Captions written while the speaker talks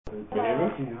Good.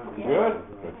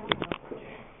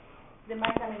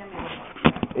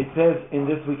 It says in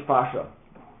this week's Pasha,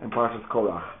 in Parshas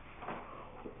Korach,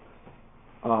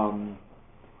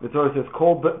 the Torah says,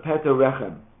 Kol Peter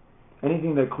Rechem,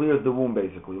 anything that clears the womb,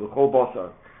 basically, L'chol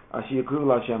Basar, Asher Yekriv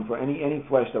L'Hashem, for any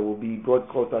flesh that will be brought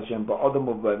close to Hashem, Ba'adam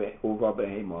Uva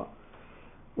Behema,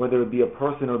 whether it be a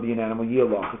person or be an animal,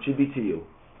 Yelach, it should be to you.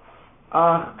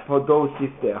 Ach Podo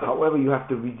Sifteh, however you have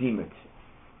to redeem it.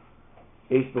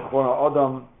 Eis Bechor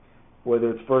Adam, whether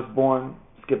it's firstborn,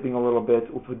 skipping a little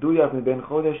bit, Upeduyav Meben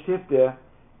Chodesh Sifteh,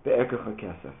 Be'ekach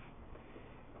HaKesef.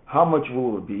 How much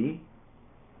will it be?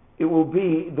 It will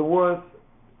be the worth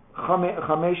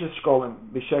Chamesh Shkolim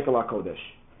B'Shekel HaKodesh.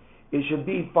 It should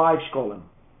be 5 Shkolim.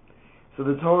 So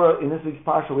the Torah, in this week's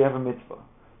Parsha, we have a mitzvah.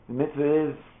 The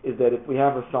mitzvah is that if we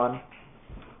have a son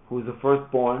who is the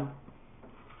firstborn,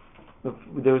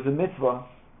 there is a mitzvah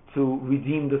to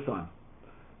redeem the son.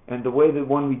 And the way that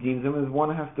one redeems him is one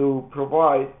has to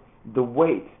provide the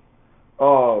weight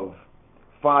of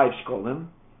 5 Shkolim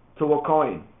to a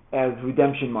coin as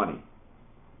redemption money.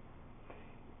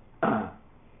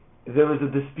 There is a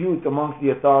dispute amongst the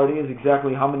authorities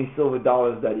exactly how many silver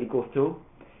dollars that equals to.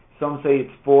 Some say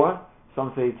it's 4,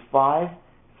 some say it's 5,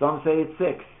 some say it's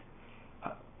 6.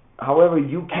 However,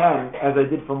 you can, as I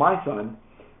did for my son,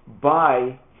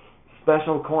 buy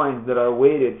special coins that are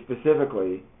weighted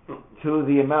specifically to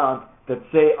the amount that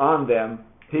say on them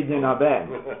Pidyon Haben,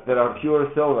 that are pure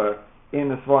silver in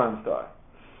the Svarim store.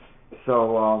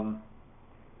 So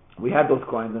we had those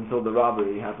coins until the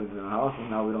robbery happens in our house, and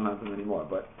now we don't have them anymore.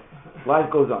 But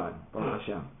life goes on, Baruch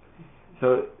Hashem.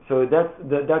 So that's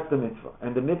the mitzvah,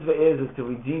 and the mitzvah is to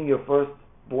redeem your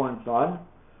firstborn son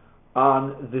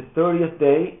on the 30th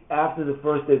day after the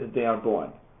first day that they are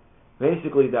born.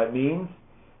 Basically, that means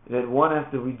that one has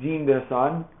to redeem their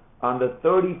son on the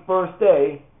 31st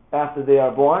day after they are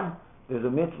born. There's a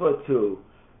mitzvah to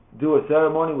do a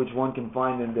ceremony which one can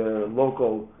find in their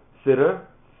local siddur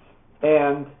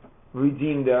and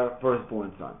redeem their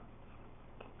firstborn son.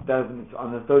 That is the mitzvah,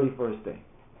 on the 31st day.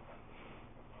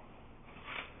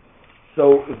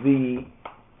 So the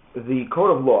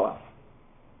Code of Law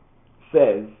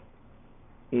says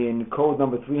in Code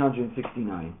number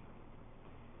 369,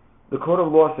 the Code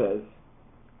of Law says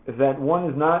that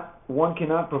one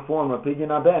cannot perform a Pidyon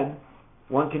Haben,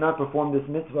 one cannot perform this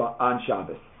mitzvah on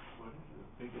Shabbos.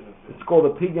 It's called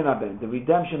a Pidyon Haben, the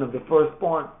redemption of the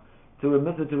firstborn, to a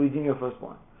mitzvah to redeem your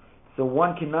firstborn. So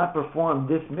one cannot perform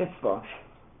this mitzvah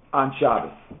on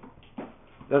Shabbos.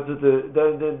 That's what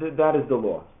that is the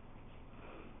law.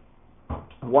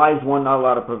 Why is one not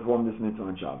allowed to perform this mitzvah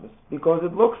on Shabbos? Because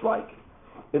it looks like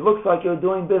you're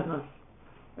doing business.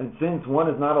 And since one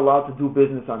is not allowed to do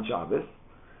business on Shabbos,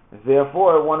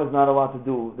 therefore one is not allowed to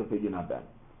do the Pidyon Haben.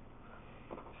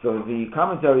 So the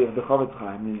commentary of the Chofetz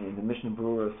Chaim in the Mishnah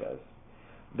Berurah says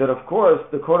that, of course,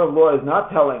 the Code of Law is not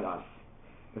telling us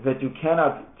that you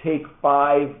cannot take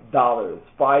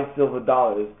 $5 silver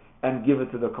dollars, and give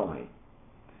it to the Kohen.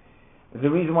 The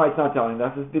reason why it's not telling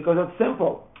us is because it's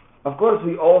simple. Of course,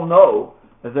 we all know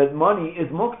that money is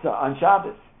muktzah on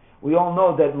Shabbos. We all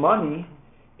know that money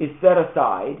is set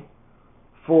aside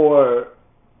for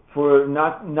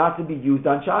not to be used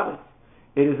on Shabbos.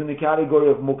 It is in the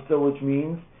category of muktzah, which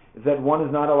means that one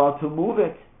is not allowed to move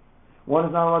it. One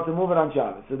is not allowed to move it on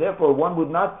Shabbos. So therefore, one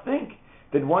would not think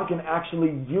that one can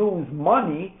actually use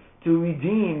money to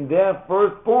redeem their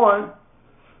firstborn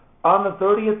on the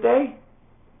 30th day.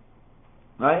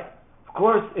 Right? Of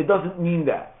course, it doesn't mean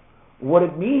that. What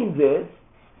it means is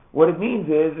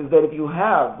that if you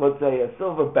have, let's say, a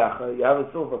silver becher, you have a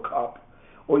silver cup,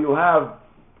 or you have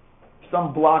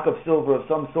some block of silver of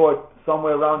some sort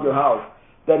somewhere around your house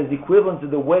that is equivalent to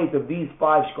the weight of these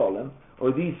 5 shkolim,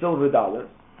 or these silver dollars,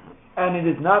 and it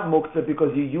is not muktzah because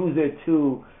you use it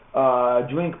to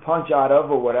drink punch out of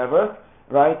or whatever,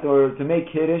 right, or to make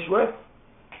kiddush with,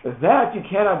 that you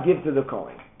cannot give to the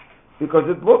Kohen. Because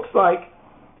it looks like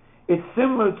it's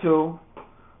similar to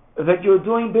that you're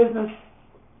doing business.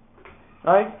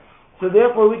 Right? So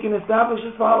therefore we can establish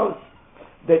as follows,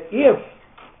 that if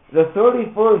the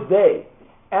 31st day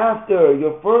after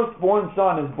your firstborn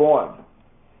son is born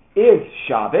is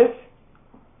Shabbos,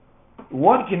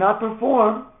 one cannot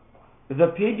perform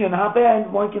the Pidyon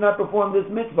Haben, one cannot perform this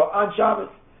mitzvah on Shabbos.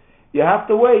 You have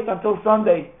to wait until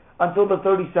Sunday, until the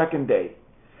 32nd day.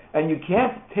 And you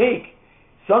can't take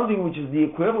something which is the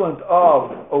equivalent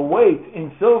of a weight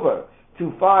in silver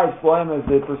to 5 slime, as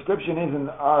the prescription is in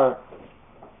our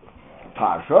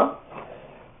Parsha,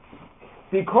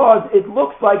 because it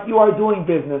looks like you are doing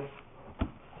business.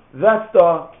 That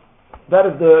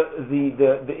is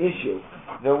the issue.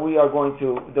 that we are going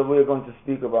to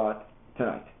speak about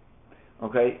tonight.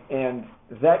 Okay, and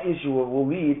that issue will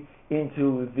lead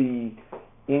into the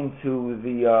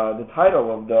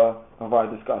title of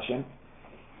our discussion,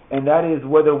 and that is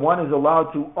whether one is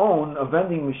allowed to own a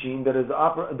vending machine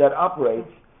that operates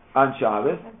on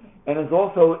Shabbos, and is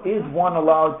one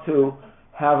allowed to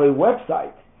have a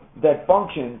website that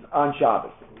functions on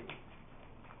Shabbos.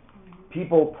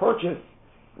 People purchase,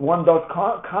 one does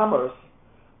commerce.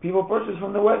 People purchase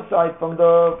from the website, from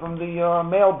the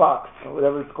mailbox, or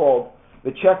whatever it's called,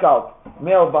 the checkout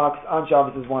mailbox on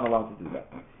Shabbos. Is one allowed to do that?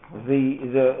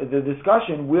 The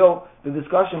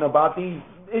discussion about these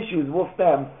issues will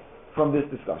stem from this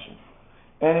discussion,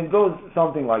 and it goes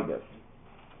something like this.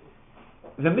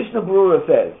 The Mishnah Berurah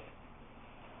says,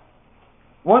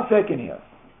 one second here,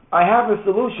 I have a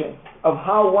solution of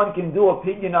how one can do a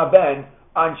Pidyon Haben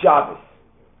on Shabbos.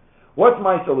 What's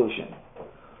my solution?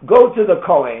 Go to the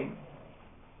Kohen,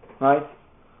 right?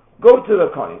 Go to the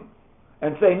Kohen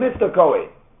and say, Mr. Kohen,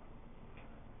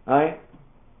 right?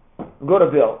 Go to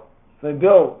Bill. Say,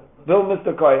 Bill,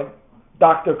 Mr. Kohen,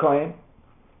 Dr. Kohen.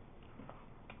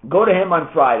 Go to him on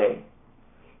Friday.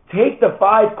 Take the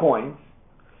 5 coins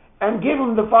and give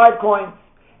him the 5 coins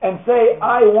and say,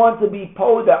 I want to be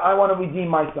poda, I want to redeem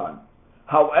my son.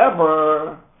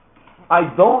 However, I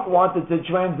don't want that the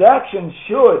transaction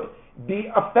should be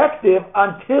effective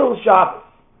until Shabbos.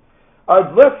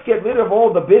 Let's get rid of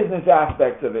all the business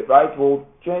aspects of it, right? We'll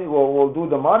do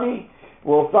the money,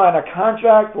 we'll sign a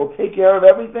contract, we'll take care of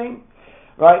everything,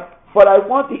 right? But I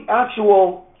want the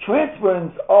actual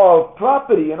transference of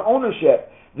property and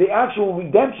ownership, the actual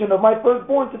redemption of my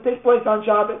firstborn to take place on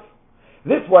Shabbos.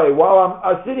 This way, while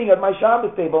I'm sitting at my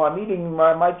Shabbos table, I'm eating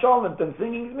my cholent and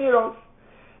singing zmiros,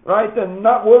 right? And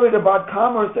not worried about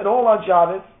commerce at all on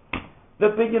Shabbos, the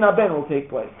Pidyon Haben will take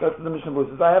place. That's what the Mishnah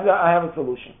Berurah says. I have a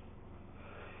solution.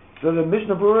 So the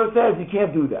Mishnah Berurah says you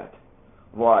can't do that.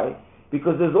 Why?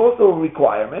 Because there's also a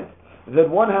requirement that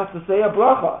one has to say a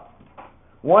bracha.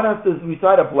 One has to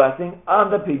recite a blessing on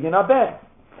the Pidyon Haben.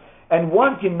 And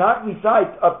one cannot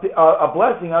recite a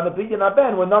blessing on the Pidyon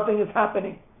Haben when nothing is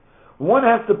happening. One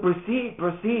has to proceed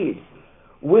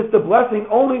with the blessing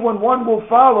only when one will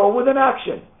follow with an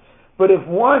action. But if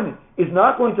one is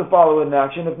not going to follow with an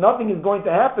action, if nothing is going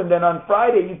to happen, then on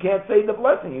Friday you can't say the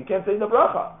blessing, you can't say the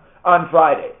bracha on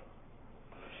Friday.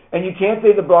 And you can't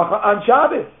say the bracha on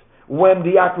Shabbos when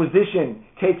the acquisition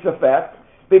takes effect,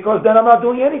 because then I'm not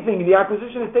doing anything. The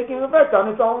acquisition is taking effect on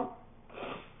its own.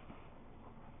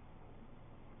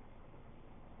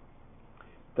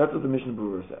 That's what the Mishnah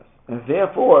Berurah says. And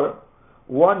therefore,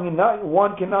 one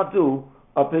cannot do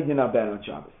a Pidyon Haben on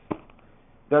Shabbos.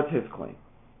 That's his claim.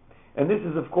 And this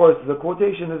is, of course, the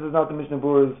quotation. This is not the Mishnah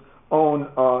Berurah's own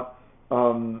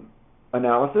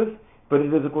analysis, but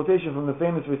it is a quotation from the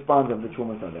famous respondent of the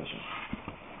Trumas Hadeshen.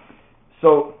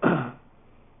 So,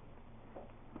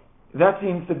 that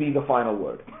seems to be the final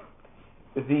word.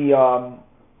 There's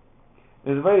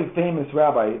a very famous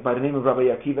rabbi by the name of Rabbi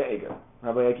Akiva Eger.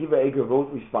 Rabbi Akiva Eger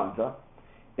wrote Responsa,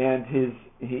 and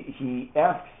he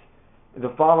asks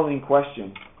the following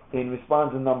question in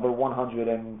Responsa number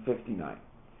 159.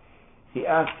 He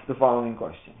asks the following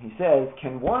question. He says,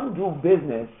 can one do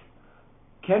business,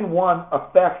 can one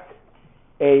affect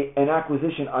an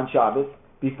acquisition on Shabbos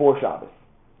before Shabbos?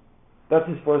 That's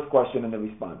his first question in the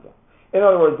Responsa. In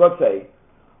other words, let's say,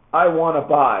 I want to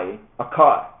buy a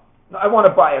car. No, I want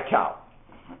to buy a cow.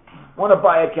 I want to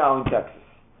buy a cow in Texas.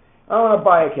 I want to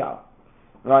buy a cow,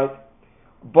 right?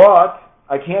 But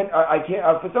I can't,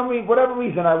 for some reason, whatever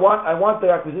reason, I want the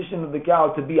acquisition of the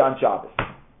cow to be on Shabbos.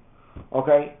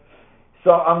 Okay?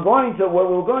 So what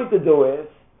we're going to do is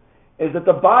that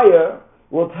the buyer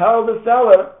will tell the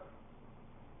seller,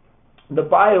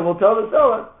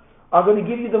 I'm going to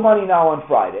give you the money now on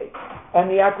Friday, and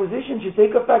the acquisition should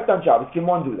take effect on Shabbos. Can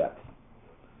one do that?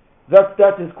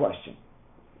 That's his question.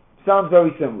 Sounds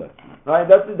very similar, right?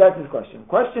 That's his question.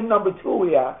 Question number two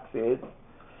he asks is,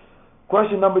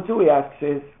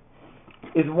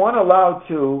 is one allowed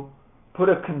to put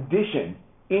a condition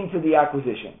into the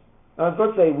acquisition? Now,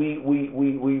 let's say we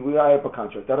have a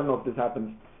contract. I don't know if this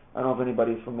happens. I don't know if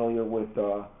anybody is familiar with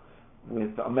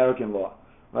American law,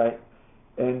 right?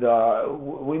 And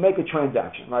we make a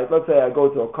transaction, right? Let's say I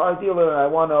go to a car dealer and I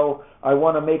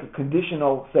want to make a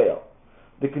conditional sale.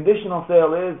 The conditional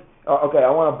sale is, okay, I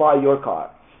want to buy your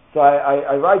car. So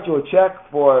I write you a check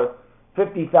for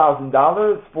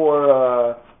 $50,000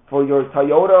 for your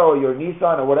Toyota or your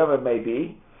Nissan or whatever it may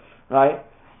be, right?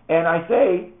 And I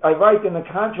write in the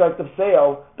contract of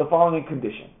sale the following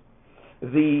condition: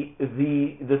 the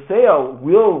sale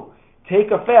will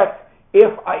take effect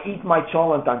if I eat my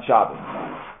cholent on Shabbos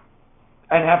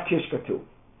and have kishka too.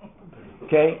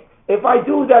 Okay? If I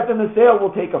do that, then the sale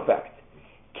will take effect.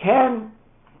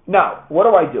 Now, what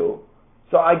do?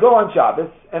 So I go on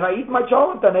Shabbos and I eat my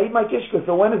cholent and I eat my kishka.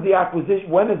 So when does the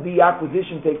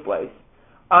acquisition take place?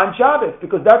 On Shabbos,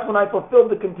 because that's when I fulfill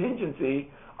the contingency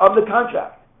of the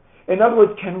contract. In other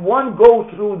words, can one go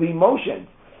through the motions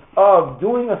of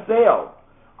doing a sale,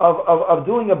 of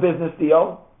doing a business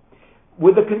deal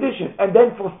with a condition, and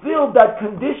then fulfill that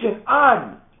condition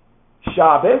on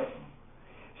Shabbos,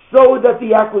 so that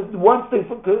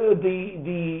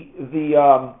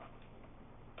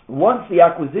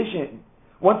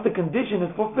once the condition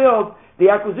is fulfilled, the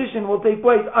acquisition will take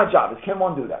place on Shabbos. Can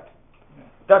one do that?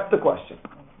 That's the question.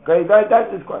 Okay,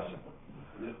 that's his question.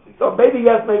 So maybe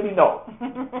yes, maybe no.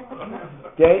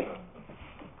 Okay?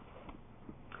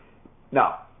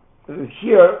 Now,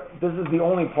 here, this is the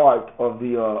only part of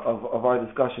the of our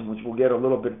discussion which will get a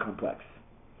little bit complex.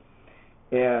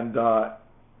 And at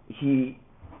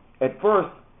first,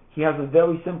 he has a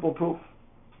very simple proof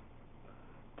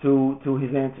to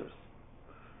his answers.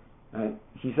 Right?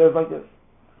 He says like this.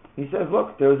 He says,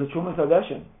 look, there is a Trumas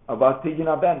Hadeshin about Pidyon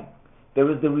Aben. There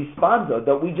is the responsa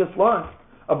that we just learned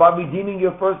about redeeming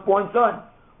your firstborn son.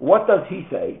 What does he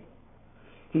say?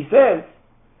 He says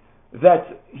that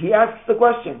he asks the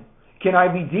question, can I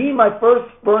redeem my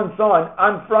firstborn son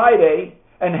on Friday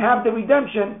and have the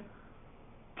redemption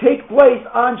take place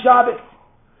on Shabbos?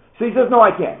 So he says, no,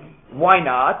 I can't. Why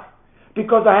not?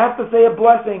 Because I have to say a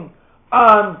blessing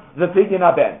on the Pidyon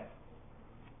Aben.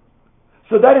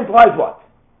 So that implies what?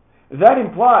 That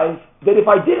implies that if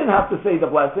I didn't have to say the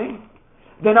blessing,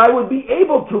 then I would be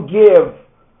able to give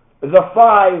the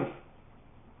 5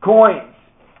 coins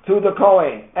to the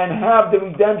Kohen and have the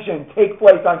redemption take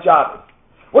place on Shabbos.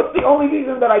 What's the only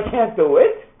reason that I can't do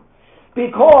it?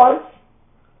 Because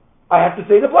I have to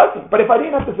say the blessing. But if I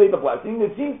didn't have to say the blessing,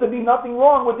 there seems to be nothing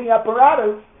wrong with the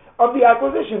apparatus of the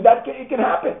acquisition. It can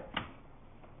happen.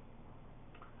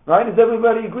 Right? Does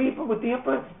everybody agree with the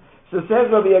inference? So says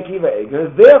Rabbi Akiva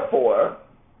Eiger,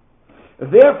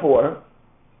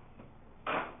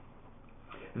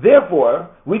 Therefore,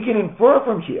 we can infer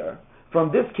from here,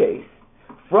 from this case,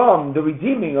 from the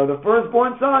redeeming of the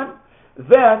firstborn son,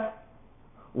 that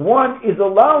one is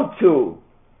allowed to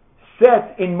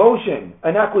set in motion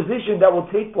an acquisition that will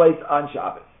take place on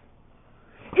Shabbos.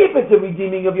 If it's a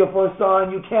redeeming of your first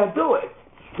son, you can't do it,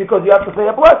 because you have to say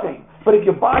a blessing. But if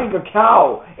you're buying a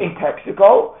cow in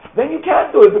Mexico, then you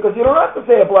can't do it, because you don't have to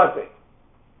say a blessing.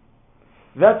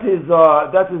 That's his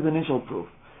initial proof.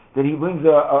 That he brings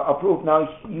a proof. Now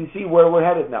you see where we're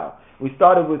headed now. We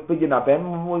started with Pidyon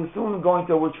Aben, we're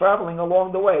traveling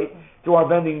along the way to our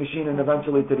vending machine and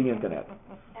eventually to the internet. You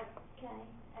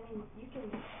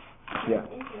can have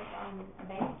interest on a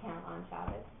bank account on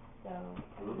Shabbos. So,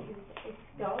 it's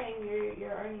going,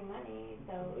 you're earning money,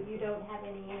 so if you don't have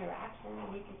any interaction,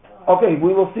 you can still... Okay,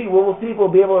 we will see if we'll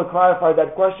be able to clarify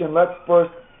that question. Let's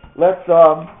first get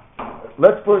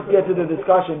to the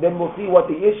discussion, then we'll see what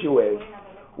the issue is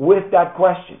with that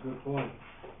question.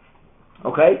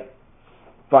 Okay?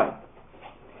 Fine.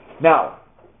 Now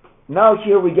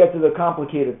here we get to the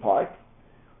complicated part,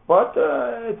 but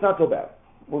it's not so bad.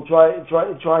 We'll try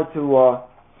to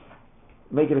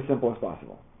make it as simple as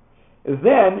possible.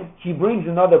 Then he brings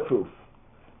another proof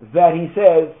that he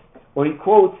says, or he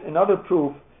quotes another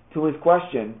proof to his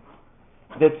question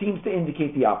that seems to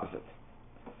indicate the opposite.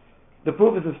 The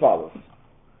proof is as follows.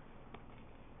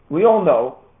 We all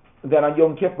know that on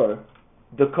Yom Kippur,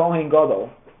 the Kohen Gadol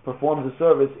performs a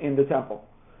service in the temple,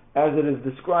 as it is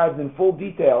described in full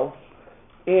detail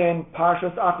in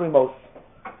Parshas Achrimos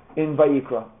in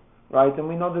Vayikra, right? And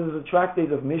we know there's a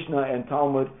tractate of Mishnah and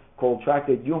Talmud called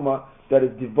Tractate Yuma that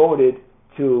is devoted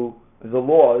to the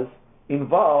laws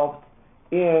involved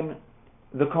in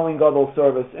the Kohen Gadol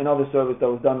service and other service that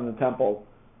was done in the temple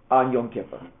on Yom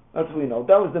Kippur. That's what we know.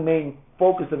 That was the main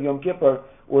focus of Yom Kippur,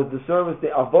 was the service, the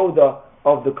avoda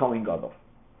of the Kohen Gadol.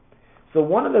 So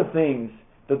one of the things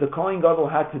that the Kohen Gadol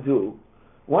had to do,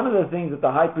 one of the things that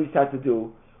the high priest had to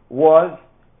do, was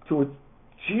to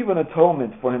achieve an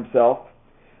atonement for himself,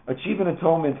 achieve an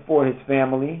atonement for his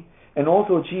family, and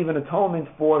also achieve an atonement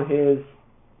for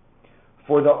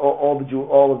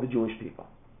all of the Jewish people.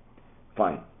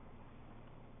 Fine.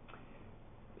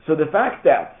 So the fact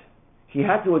that he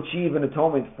had to achieve an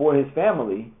atonement for his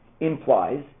family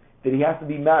implies that he has to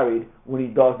be married when he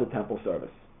does the temple service.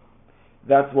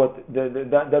 That's what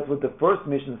the first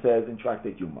mission says in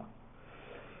Tractate Yuma.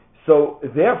 So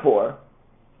therefore,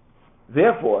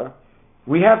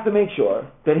 we have to make sure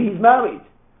that he's married.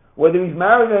 Whether he's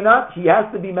married or not, he has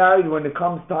to be married when it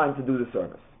comes time to do the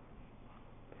service.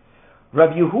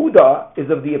 Rabbi Yehuda is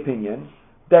of the opinion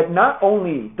that not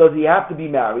only does he have to be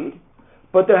married,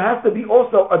 but there has to be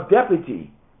also a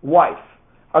deputy wife,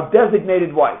 a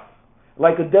designated wife,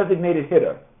 like a designated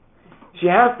hitter. She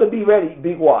has to be ready.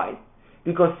 Why?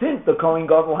 Because since the Kohen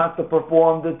Gadol has to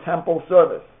perform the temple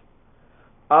service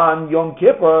on Yom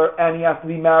Kippur, and he has to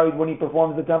be married when he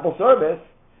performs the temple service,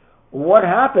 what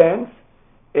happens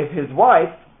if his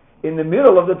wife, in the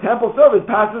middle of the temple service,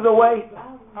 passes away?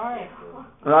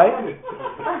 Right?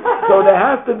 So there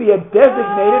has to be a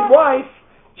designated wife,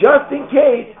 just in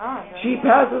case she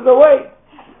passes away.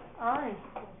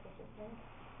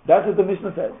 That's what the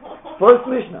Mishnah says. First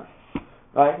Mishnah.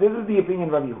 Right? This is the opinion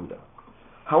of Rabbi Yehuda.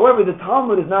 However, the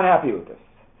Talmud is not happy with this.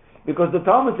 Because the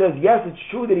Talmud says, yes, it's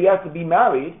true that he has to be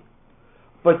married,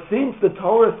 but since the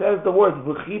Torah says the words,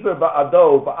 V'chiper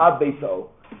ba'ado ba'ad beiso,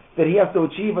 that he has to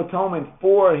achieve atonement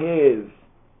for his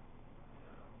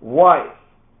wife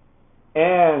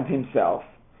and himself,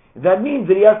 that means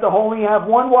that he has to only have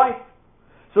one wife.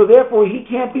 So therefore, he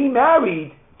can't be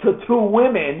married to two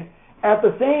women at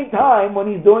the same time when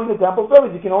he's doing the temple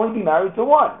service. He can only be married to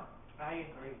one. I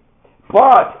agree.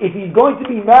 But if he's going to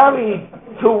be married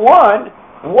to one,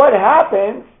 what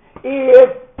happens if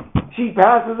she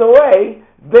passes away?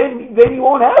 Then he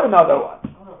won't have another one.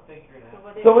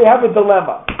 So we have a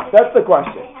dilemma. That's the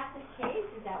question. They have this case?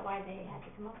 Is that why they had to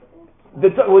come up with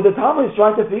this? The Talmud is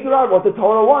trying to figure out what the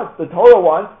Torah wants. The Torah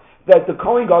wants that the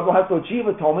Kohen Gadol has to achieve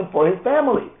atonement for his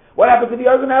family. What happens if he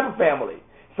doesn't have a family?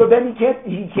 So then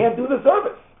he can't do the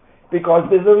service, because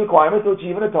there's a requirement to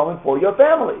achieve an atonement for your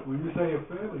family. When you say your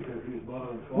family, because he's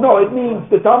mother and father. No, it means,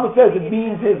 the Talmud says it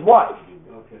means his wife.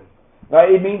 Okay.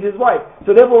 Right? It means his wife.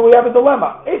 So therefore we have a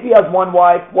dilemma. If he has one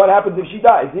wife, what happens if she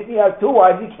dies? If he has two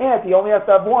wives, he can't. He only has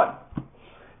to have one.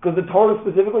 Because the Torah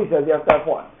specifically says he has to have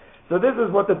one. So this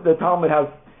is what the Talmud has.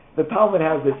 The Talmud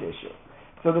has this issue.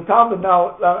 So the Talmud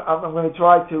now, I'm going to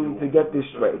try to get this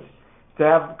straight, to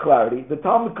have clarity. The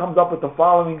Talmud comes up with the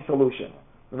following solution.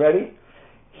 Ready?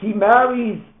 He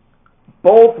marries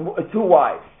two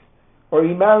wives, or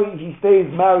he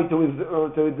stays married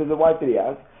to the wife that he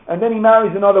has, and then he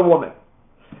marries another woman,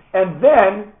 and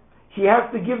then he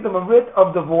has to give them a writ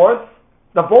of divorce,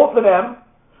 the both of them,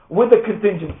 with a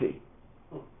contingency.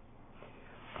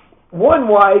 One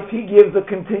wife, he gives the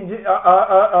contingency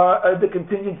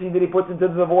that he puts into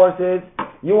the divorce is,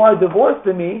 you are divorced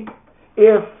to me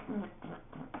if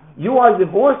you are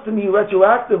divorced to me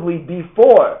retroactively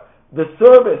before the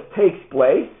service takes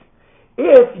place,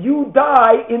 if you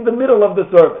die in the middle of the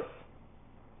service.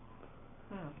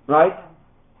 Right?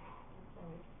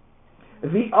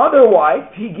 The other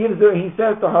wife, he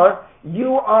says to her,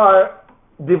 you are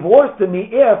divorced to me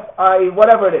if I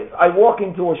walk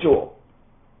into a shul.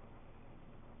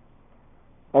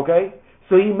 Okay?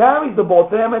 So he marries the both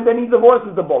of them, and then he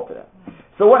divorces the both of them.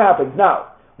 So what happens?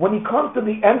 Now, when he comes to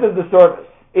the end of the service,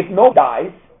 if no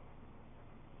dies,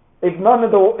 if none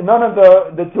of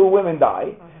the two women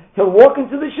die, he'll walk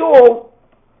into the shul,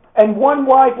 and one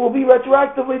wife will be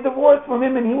retroactively divorced from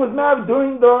him, and he was married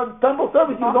during the temple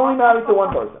service. He was only married to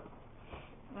one person.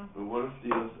 But what if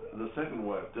the second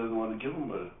wife doesn't want to give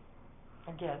him a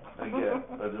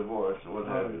divorce, or what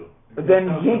have you? Then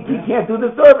he can't do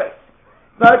the service.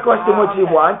 It's not a question what she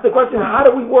wants. The question is, how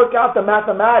do we work out the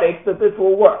mathematics that this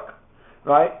will work?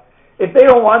 Right? If they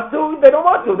don't want to, they don't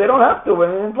want to. They don't have to.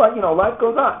 And it's like, life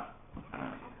goes on.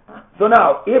 So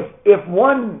now, if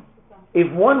one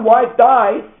wife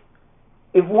dies,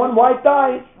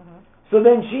 so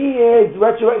then she is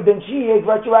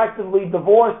retroactively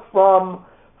divorced from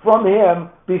him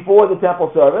before the temple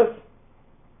service,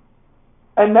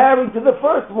 and married to the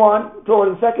first one, or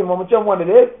the second one, whichever one it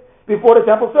is, before the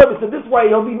temple service. So this way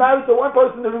he'll be married to one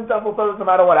person during the temple service no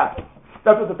matter what happens.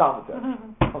 That's what the Talmud says.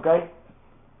 Okay?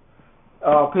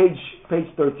 Page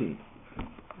 13.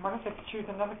 What if it's choose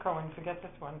another Cohen? Forget this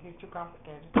one. He's too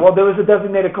complicated. Well, there is a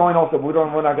designated Cohen also, but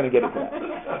we're not going to get into that.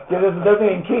 There's a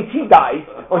designated, in case he dies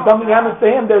or something happens to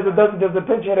him, there's a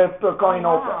pinch-hit Cohen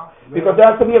also. Because there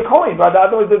has to be a Cohen, right?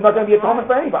 Otherwise there's not going to be atonement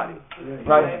for anybody.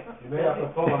 Right? You may have to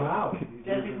pull him out.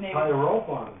 Tie a rope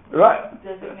on him. Right.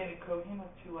 Designated Kohen with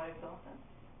two wives also?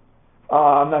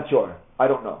 I'm not sure. I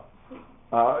don't know.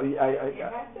 It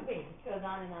has to be. It goes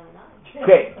on and on and on.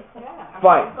 Okay,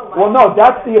 fine. Well, no,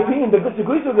 that's the opinion. The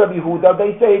agrees with Rabbi Yehuda.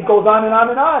 They say it goes on and on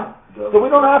and on. So we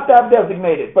don't have to have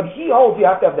designated, but he holds you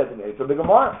have to have designated. So the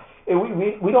Gemara,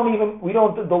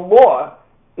 the law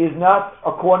is not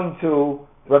according to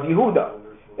Rabbi Yehuda.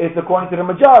 It's according to the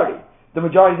majority. The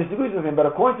majority disagrees with him, but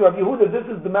according to Rabbi Yehuda, this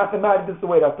is the mathematics. This is the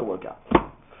way it has to work out.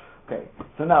 Okay.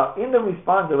 So now, in the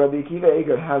response that Rabbi Akiva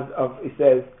Eger has, he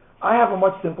says, I have a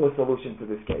much simpler solution to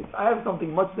this case. I have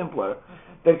something much simpler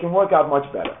that can work out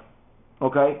much better.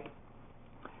 Okay?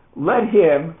 Let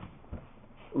him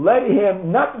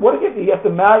not, what if he has to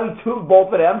marry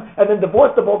both of them and then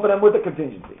divorce the both of them with a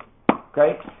contingency?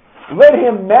 Okay? Let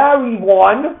him marry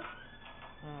one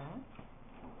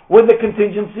with a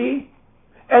contingency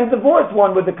and divorce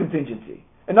one with a contingency.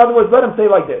 In other words, let him say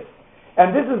like this.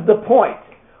 And this is the point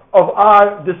of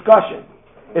our discussion.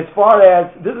 As far as,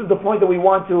 this is the point that we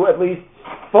want to at least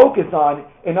focus on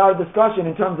in our discussion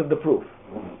in terms of the proof.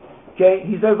 Okay?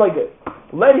 He says like this.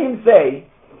 Let him say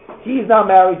he's now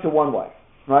married to one wife.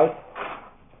 Right?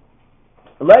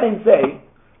 Let him say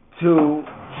to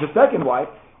the second wife,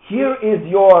 here is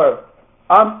your,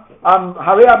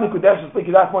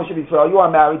 you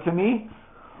are married to me.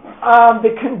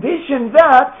 The condition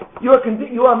that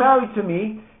you are married to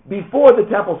me before the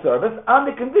temple service, on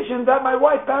the condition that my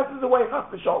wife passes away, chas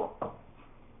v'sholom.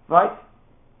 Right?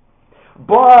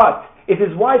 But if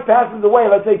his wife passes away,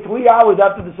 let's say 3 hours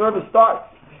after the service starts,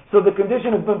 so the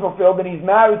condition has been fulfilled and he's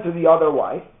married to the other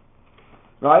wife,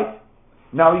 right?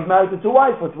 Now he's married to two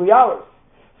wives for 3 hours.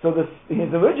 So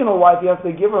his original wife, he has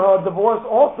to give her a divorce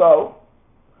also.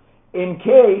 In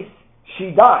case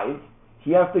she dies,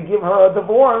 he has to give her a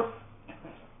divorce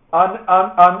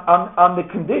on the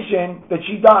condition that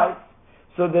she dies.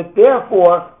 So that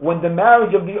therefore, when the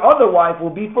marriage of the other wife will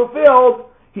be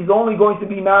fulfilled, he's only going to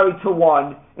be married to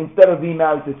one instead of being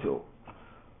married to two.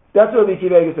 That's what Rabbi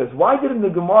Akiva Eiger says. Why didn't the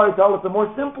Gemara tell us a more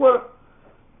simpler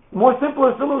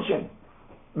solution?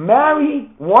 Marry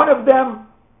one of them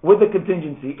with a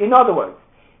contingency. In other words,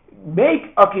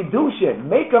 make a kiddushin,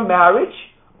 make a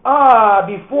marriage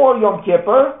before Yom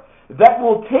Kippur that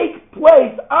will take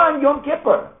place on Yom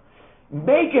Kippur.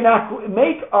 Make a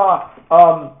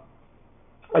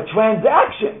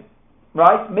transaction,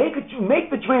 right? Make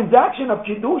the transaction of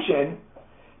kiddushin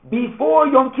before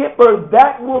Yom Kippur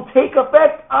that will take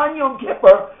effect on Yom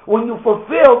Kippur when you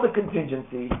fulfill the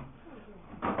contingency.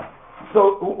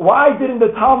 So why didn't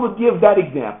the Talmud give that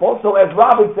example? So as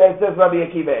Rabbi says Rabbi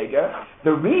Akiva Eiger,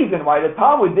 the reason why the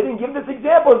Talmud didn't give this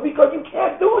example is because you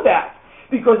can't do that.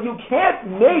 Because you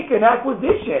can't make an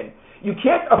acquisition. You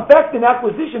can't affect an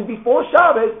acquisition before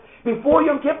Shabbos, before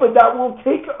Yom Kippur, that will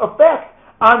take effect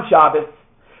on Shabbos.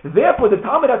 Therefore, the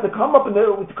Talmud has to come up with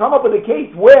a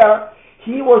case where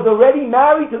he was already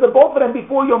married to the both of them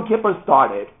before Yom Kippur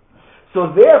started. So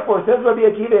therefore, says Rabbi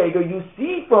Akiva Eiger, you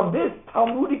see from this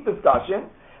Talmudic discussion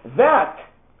that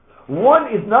one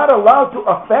is not allowed to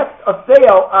affect a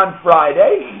sale on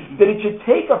Friday, that it should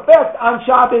take effect on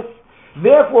Shabbos.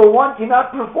 Therefore, one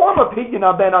cannot perform a pidyon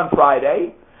haben on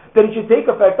Friday, that it should take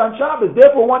effect on Shabbos.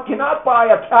 Therefore, one cannot buy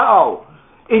a cow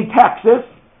in Texas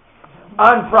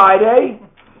on Friday,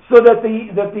 so that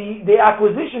the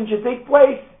acquisition should take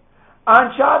place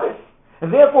on Shabbos.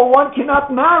 And therefore, one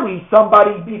cannot marry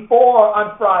somebody before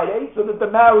on Friday, so that the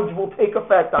marriage will take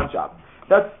effect on Shabbos.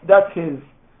 That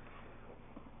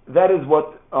is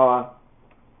what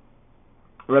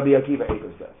Rabbi Akiva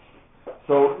Eiger says.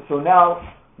 So now,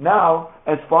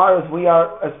 as far as we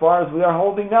are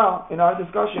holding now in our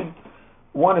discussion,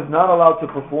 one is not allowed to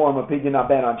perform a pidyon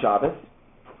haben on Shabbos.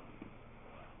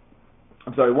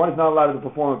 One is not allowed to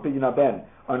perform a pidyon haben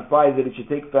on Friday that it should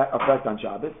take effect on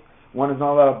Shabbos. One is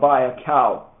not allowed to buy a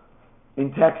cow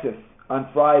in Texas on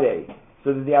Friday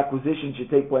so that the acquisition should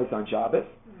take place on Shabbos.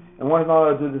 And one is not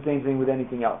allowed to do the same thing with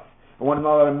anything else. And one is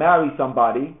not allowed to marry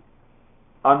somebody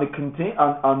on the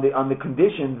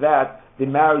condition that the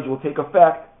marriage will take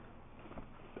effect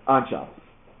on Shabbos.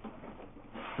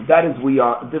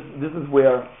 This is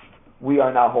where we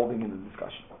are now holding in the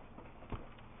discussion.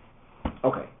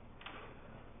 Okay.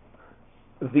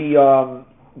 The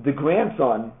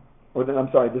grandson,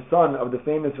 the son of the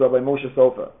famous Rabbi Moshe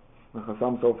Sofer, the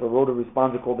Chassam Sofer, wrote a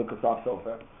responsa called the Kasaf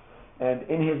Sofer. And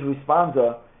in his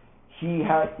responsa, he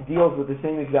deals with the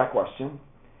same exact question.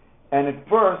 And at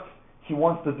first, he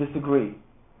wants to disagree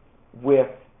with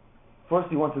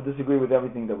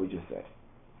everything that we just said.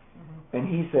 Mm-hmm. And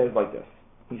he says like this.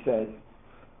 He says,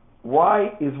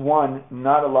 why is one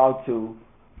not allowed to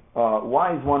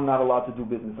do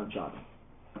business on Shabbos?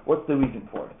 What's the reason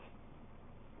for it?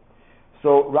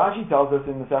 So Rashi tells us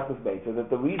in the Masechtas Beitza that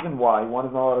the reason why one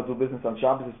is not allowed to do business on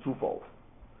Shabbos is twofold.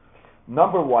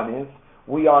 Number one is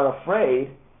we are afraid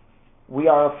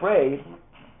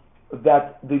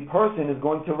that the person is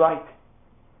going to write.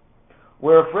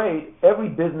 We're afraid every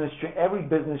business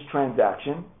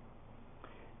transaction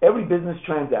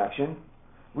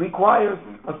requires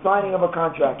a signing of a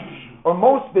contract, or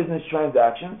most business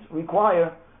transactions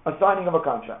require a signing of a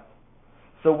contract.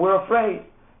 So we're afraid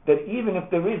that even if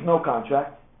there is no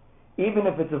contract, even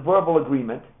if it's a verbal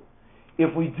agreement,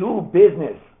 if we do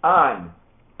business on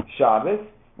Shabbos,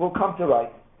 we'll come to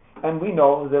right. And we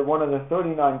know that one of the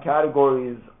 39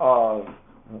 categories of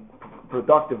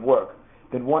productive work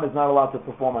that one is not allowed to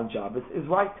perform on Shabbos is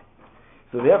right.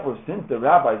 So therefore, since the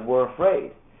rabbis were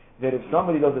afraid that if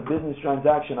somebody does a business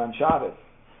transaction on Shabbos,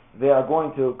 they are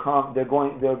going to come, they're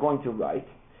going to write.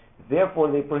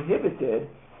 Therefore, they prohibited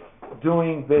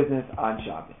doing business on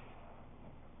Shabbos.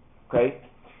 Okay,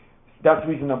 that's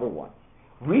reason number one.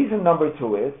 Reason number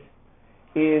two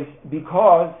is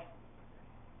because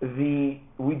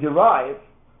we derive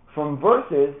from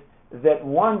verses that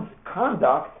one's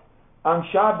conduct on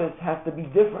Shabbos has to be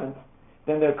different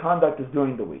than their conduct is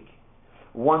during the week.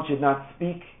 One should not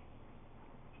speak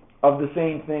of the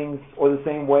same things or the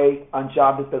same way on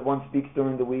Shabbos that one speaks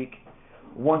during the week.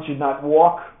 One should not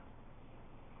walk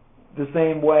the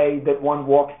same way that one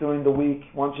walks during the week.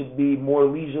 One should be more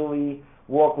leisurely,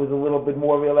 walk with a little bit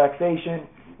more relaxation,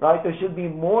 right? There should be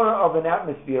more of an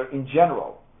atmosphere in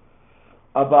general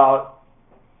as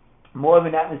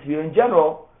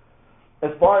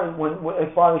far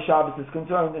as Shabbos is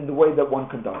concerned in the way that one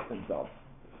conducts themselves.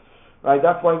 Right?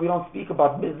 That's why we don't speak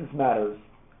about business matters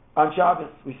on Shabbos.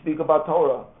 We speak about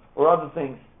Torah or other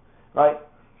things, right?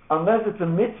 Unless it's a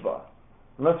mitzvah,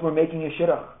 unless we're making a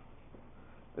shidduch,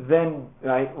 then,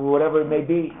 right, whatever it may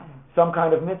be, some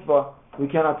kind of mitzvah, we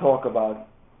cannot talk about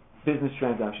business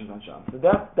transactions on Shabbos. So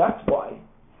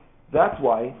that's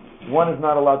why one is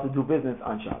not allowed to do business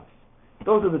on Shabbos.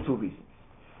 Those are the two reasons.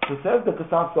 So says the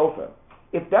Kasav Sofer,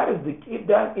 if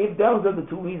those are the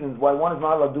two reasons why one is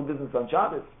not allowed to do business on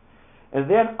Shabbos, and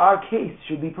then our case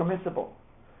should be permissible.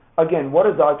 Again, what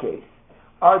is our case?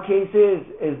 Our case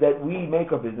is that we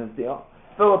make a business deal.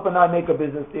 Philip and I make a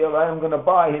business deal. Right? I'm going to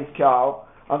buy his cow.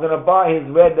 I'm going to buy his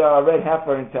red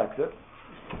heifer in Texas.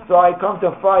 So I come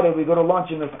to Friday. We go to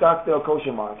lunch in the Scottsdale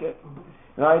Kosher Market,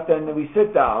 right? And we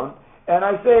sit down, and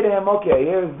I say to him, "Okay,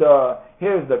 here's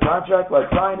the contract. Let's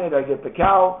sign it. I get the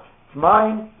cow. It's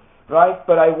mine, right?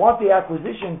 But I want the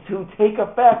acquisition to take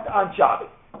effect on Shabbos."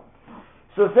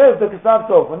 So says the Kasav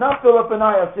Sofer. Now Philip and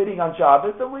I are sitting on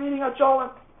Shabbos and we're eating a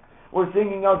cholent. We're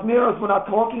singing Azmiros. We're not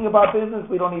talking about business.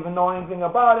 We don't even know anything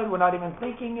about it. We're not even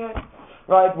thinking it.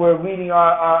 Right? We're reading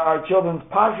our children's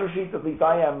pastor sheets. At least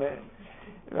I am.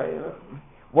 Right?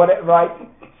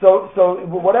 So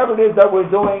whatever it is that we're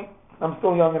doing, I'm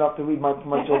still young enough to read my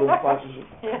children's pastor sheets.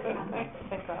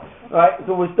 Right?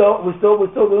 So we're still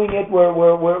doing it.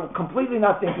 We're completely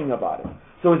not thinking about it.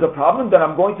 So is the problem that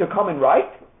I'm going to come and write?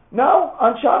 No,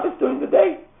 on Shabbos during the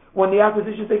day, when the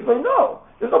acquisition takes place, no.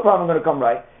 There's no problem I'm going to come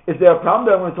right. Is there a problem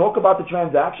that I'm going to talk about the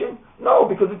transaction? No,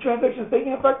 because the transaction is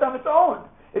taking effect on its own.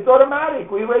 It's automatic.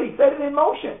 We already set it in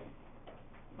motion.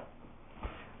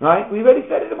 Right? We already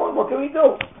set it in motion. What can we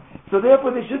do? So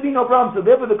therefore there should be no problem. So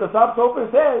therefore the Kasav Sofer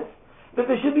says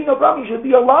that there should be no problem. You should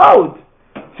be allowed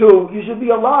to do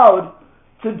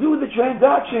the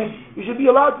transaction. You should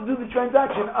be allowed to do the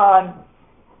transaction on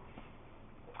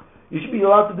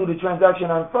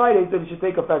Friday, so it should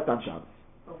take effect on Shabbos.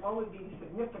 But what would be the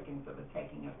significance of it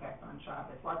taking effect on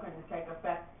Shabbos? Why couldn't it take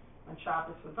effect when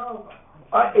Shabbos was over?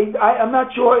 I'm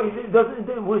not sure.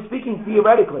 We're speaking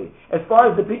theoretically. As far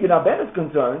as the Pidyon Ben is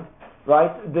concerned,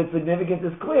 right, the significance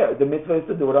is clear. The mitzvah is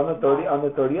to do it on the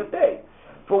 30th day.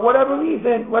 For whatever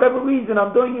reason,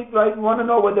 I'm doing it right. We want to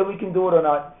know whether we can do it or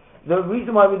not. The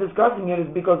reason why we're discussing it is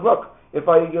because, look, if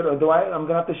I'm going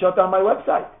to have to shut down my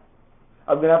website.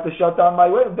 I'm going to have to shut down my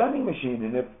vending machine,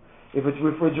 and if it's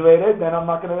refrigerated, then I'm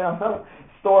not going to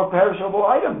store perishable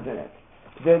items in it.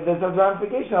 There's a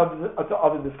ramification of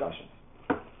other discussions.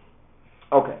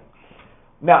 Okay.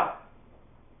 Now,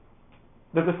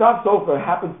 the Kasav Sofer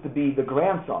happens to be the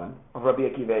grandson of Rabbi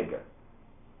Akiva Eiger,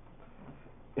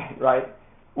 right?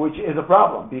 Which is a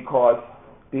problem because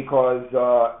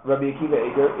Rabbi Akiva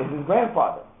Eiger is his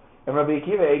grandfather, and Rabbi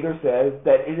Akiva Eiger says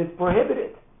that it is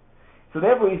prohibited. So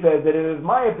therefore he says that it is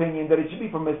my opinion that it should be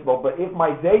permissible, but if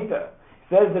my Zeta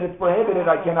says that it's prohibited,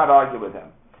 I cannot argue with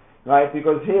him. Right?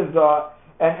 Because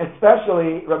and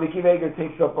especially Rabbi Akiva Eiger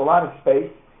takes up a lot of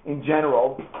space in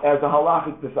general as a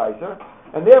halachic decisor,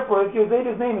 and therefore if your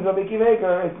Zeta's name is Rabbi Akiva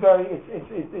Eiger,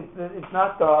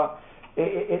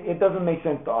 it doesn't make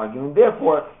sense to argue. And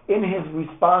therefore, in his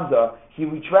responsa, he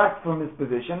retracts from his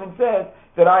position and says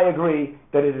that I agree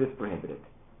that it is prohibited.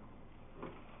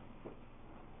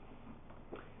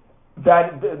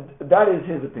 That is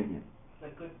his opinion.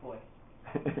 He's a good boy.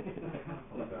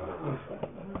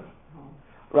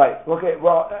 Right. Okay.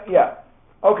 Well. Yeah.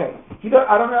 Okay.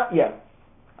 I don't know. Yeah.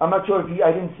 I'm not sure if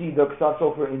I didn't see the Kasav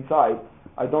Sofer inside.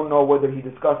 I don't know whether he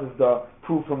discusses the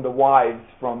proof from the wives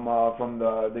from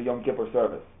the Yom Kippur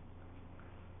service.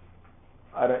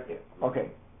 Okay.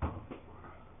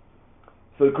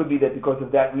 So it could be that because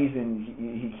of that reason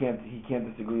he can't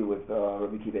disagree with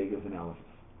Rabbi Akiva Eiger's analysis.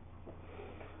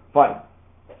 Fine.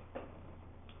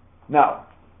 Now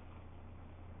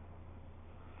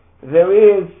there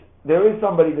is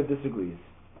somebody that disagrees.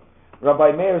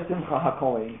 Rabbi Meir Simcha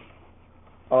HaKohen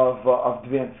of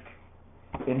Dvinsk,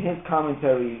 in his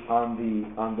commentary on the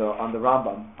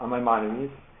Rambam on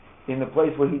Maimonides, in the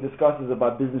place where he discusses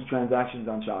about business transactions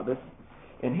on Shabbos,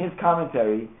 in his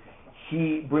commentary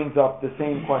he brings up the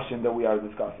same question that we are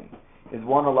discussing. Is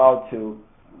one allowed to,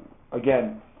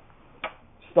 again,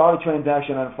 start a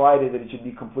transaction on Friday that it should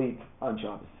be complete on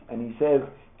Shabbos? And he says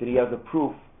that he has a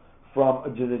proof from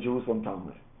the Jerusalem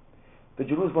Talmud. The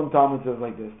Jerusalem Talmud says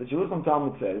like this. The Jerusalem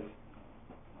Talmud says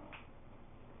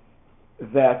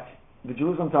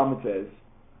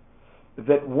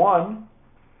that one,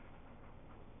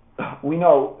 we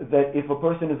know that if a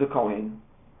person is a Kohen,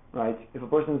 right? If a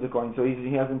person is a Kohen, so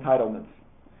he has entitlements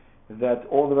that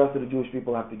all the rest of the Jewish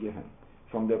people have to give him,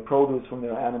 from their produce, from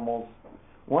their animals.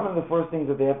 One of the first things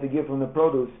that they have to give from the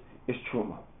produce is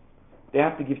truma. They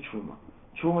have to give truma.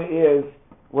 Truma is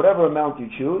whatever amount you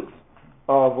choose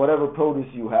of whatever produce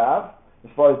you have,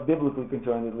 as far as biblically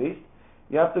concerned at least,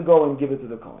 you have to go and give it to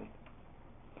the Kohen.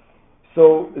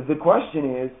 So the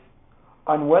question is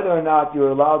on whether or not you're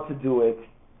allowed to do it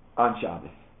on Shabbos.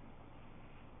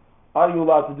 Are you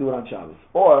allowed to do it on Shabbos?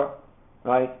 Or,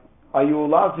 right, are you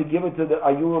allowed to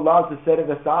set it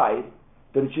aside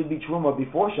that it should be truma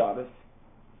before Shabbos,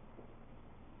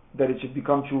 that it should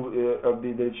become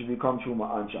truma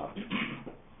on Shabbos?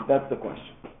 That's the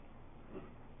question.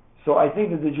 So I think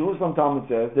that the Jerusalem Talmud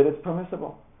says that it's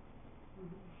permissible.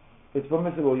 It's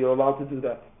permissible. You're allowed to do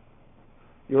that.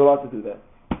 You're allowed to do that,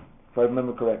 if I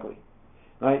remember correctly.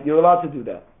 Right? You're allowed to do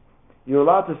that. You're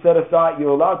allowed to set aside. You're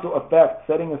allowed to affect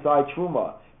setting aside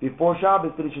truma before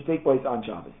Shabbos that it should take place on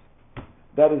Shabbos.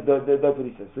 That's what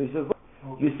he says. So he says, look,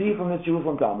 you see from this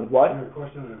Jerusalem Talmud, what? Is there a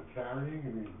question of carrying? I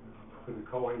mean, for the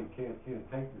Kohen, can't take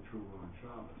the truma on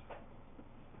Shabbos.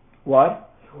 What?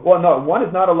 Well, no, one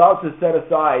is not allowed to set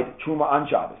aside truma on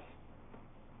Shabbos.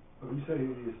 But you say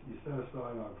you set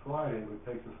aside on Friday, but it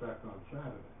takes effect on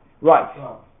Saturday. Right.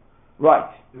 Shabbos. Right.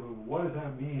 What does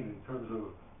that mean in terms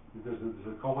of, does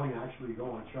the Kohen actually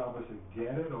go on Shabbos and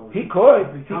get it? Or He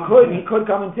could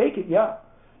come and take it, yeah.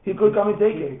 He could come and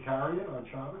take it. He can carry it on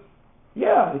Shabbos?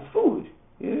 Yeah, it's food.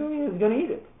 He's going to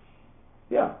eat it.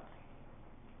 Yeah.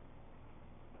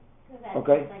 So that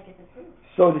Okay. seems like it's approved.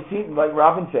 So like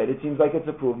Robin said, it seems like it's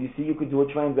approved. You see, you could do a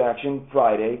transaction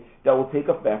Friday that will take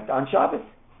effect on Shabbos,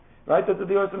 right? That's what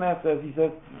the Orson says. He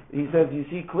says, you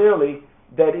see clearly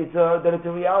that it's a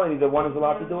reality that one is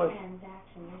allowed to do it. Transaction.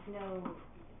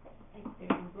 There's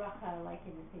no bracha like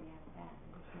in the Pinyan Bat.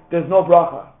 There's no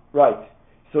bracha, right?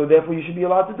 So therefore, you should be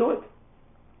allowed to do it.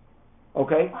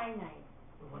 Okay. Finite.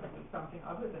 What if it's something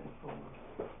other than food?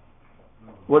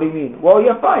 What do you mean? Well,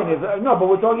 yeah, fine. No, but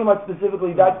we're talking about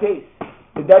specifically that case.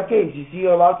 In that case, you see,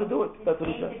 you're allowed to do it. That's what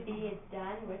he says. A to B is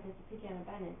done, versus the Pinyan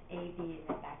Bat is A, B, and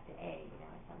then back to A.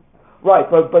 Some sort of. Right,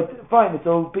 but fine.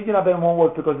 So Pinyan Ben won't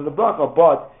work because of the bracha,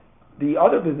 but the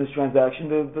other business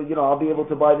transaction, I'll be able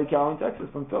to buy the cow in Texas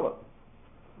from Philip.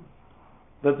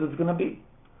 That's what it's going to be.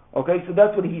 Okay, so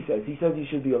that's what he says. He says you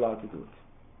should be allowed to do it.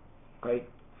 Okay.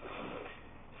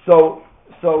 So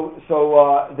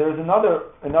there's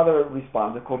another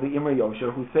respondent called the Imre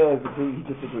Yosher who says that he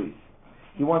disagrees.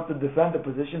 He wants to defend the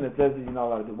position that says that you're not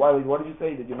allowed to do it. Wiley, what did you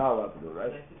say? That you're not allowed to do it,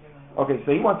 right? Okay,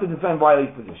 so he wants to defend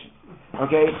Wiley's position.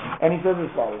 Okay, and he says as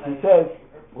follows. He says,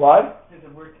 what? There's a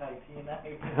word type,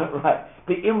 right.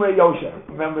 The Imre Yosher.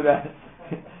 Remember that?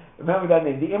 Remember that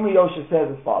name. The Imre Yosher says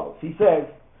as follows. He says,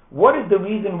 what is the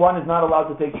reason one is not allowed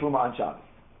to take truma on Shabbos?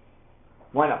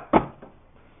 Why not?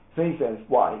 So he says,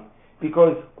 why?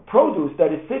 Because produce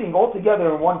that is sitting all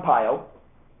together in one pile,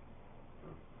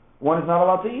 one is not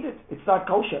allowed to eat it. It's not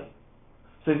kosher.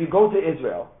 So if you go to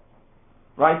Israel,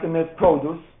 right, and there's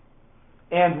produce,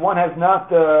 and one has not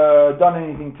done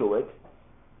anything to it,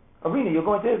 Arena, you're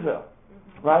going to Israel,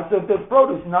 right? So if there's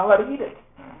produce, you're not allowed to eat it.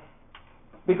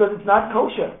 Because it's not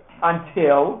kosher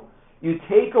until you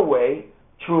take away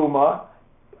truma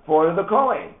for the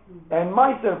Kohen and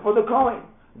meiser for the Kohen.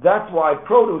 That's why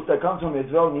produce that comes from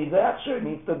Israel needs it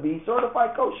needs to be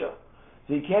certified kosher.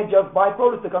 So you can't just buy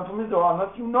produce that comes from Israel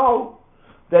unless you know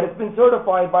that it's been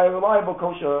certified by a reliable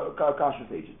kosher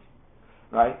kashrus agency,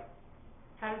 right?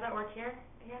 How does that work here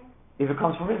again? If it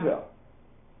comes from Israel.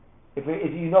 If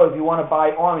you want to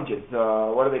buy oranges,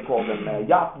 what do they call them?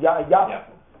 Jaffa.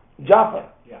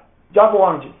 Jaffa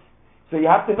oranges. So you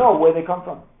have to know where they come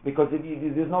from, because if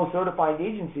there's no certifying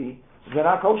agency, they're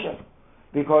not kosher.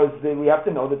 Because we have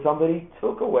to know that somebody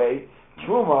took away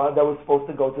truma that was supposed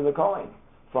to go to the Kohen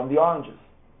from the oranges.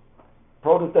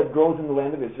 Produce that grows in the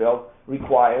land of Israel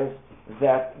requires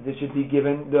that there should be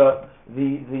given that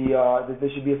there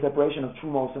should be a separation of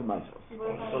trumos and meisos.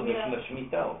 So there's no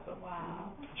Shemitah also.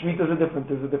 Wow. Shemitah is a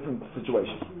different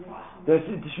situation. Wow. The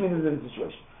Shemitah is a different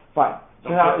situation. Fine. So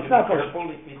So now you it's not have to be kosher.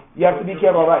 careful if it- You have to be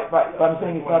careful, right? But I'm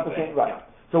saying it's not the same, right?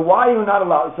 Yeah. So why are you not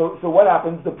allowed? So what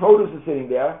happens? The produce is sitting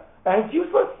there and it's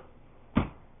useless.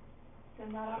 So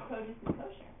not all produce is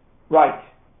kosher. Right.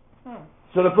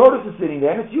 So the produce is sitting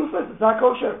there and it's useless. It's not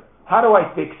kosher. How do I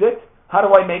fix it? How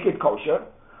do I make it kosher?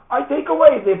 I take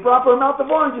away the proper amount of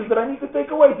oranges that I need to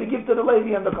take away to give to the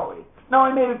Levi and the Kohen. Now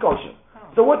I made it kosher.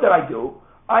 So what did I do?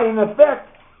 I in effect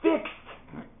fixed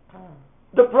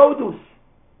the produce.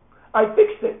 I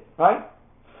fixed it, right?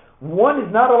 One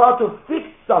is not allowed to fix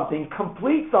something,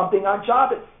 complete something on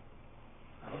Shabbos.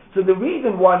 So the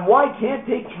reason why can't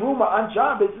take Truma on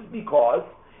Shabbos is because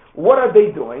what are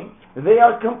they doing? They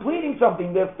are completing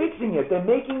something. They're fixing it. They're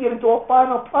making it into a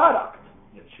final product.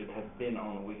 It should have been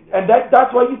on weekday. And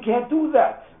that's why you can't do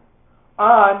that.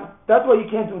 That's why you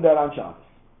can't do that on Shabbos.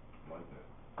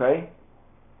 Okay?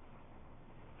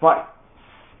 Fine.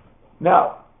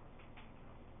 Now,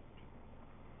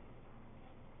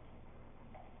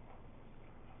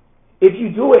 if you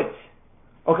do it,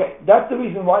 okay, that's the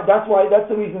reason why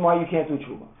you can't do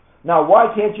Truma. Now,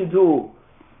 why can't you do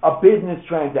a business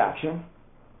transaction?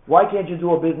 Why can't you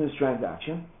do a business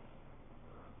transaction?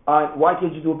 Why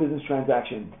can't you do a business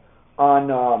transaction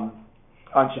on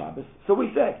Shabbos? So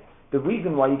we said the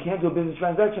reason why you can't do a business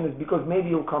transaction is because maybe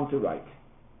you'll come to write.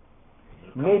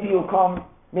 Maybe you'll come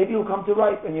to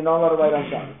write, and you're not allowed to write on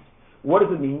Shabbos. What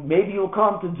does it mean? Maybe you'll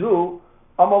come to do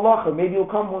a malacha. Maybe you'll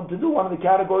come to do one of the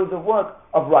categories of work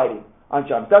of writing on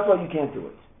Shabbos. That's why you can't do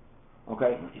it.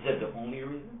 Okay. Is that the only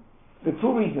reason? The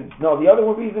two reasons. No, the other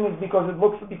one reason is because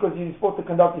you're supposed to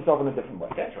conduct yourself in a different way.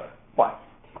 That's right.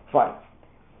 Fine.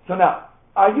 So now,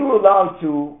 are you allowed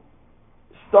to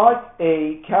start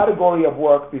a category of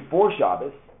work before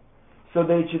Shabbos so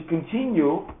that it should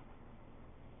continue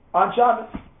on Shabbos?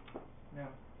 No.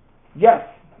 Yes.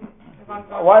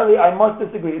 Wiley, I must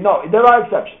disagree. No, there are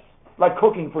exceptions, like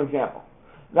cooking, for example.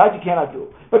 That you cannot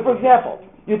do. But for example,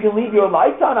 you can leave your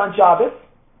lights on Shabbos,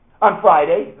 on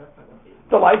Friday.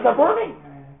 The lights are burning.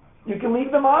 You can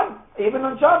leave them on, even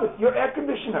on Shabbos. Your air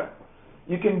conditioner.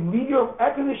 You can leave your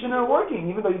air conditioner working,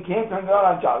 even though you can't turn it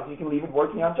on Shabbos. You can leave it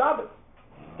working on Shabbos.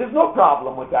 There's no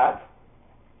problem with that.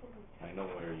 I know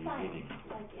where you're Fine. getting.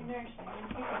 Like inertia, and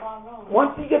keep the ball rolling.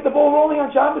 Once you get the ball rolling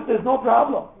on Shabbos, there's no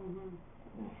problem.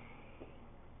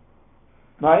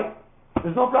 Right?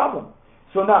 There's no problem.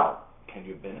 So now, Can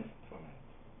you benefit from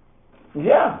it?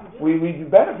 yeah, we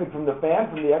benefit from the fan,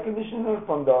 from the air conditioner,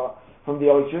 from the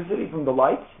electricity, from the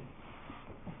lights.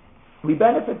 We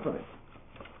benefit from it.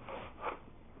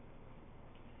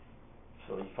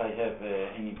 So if I have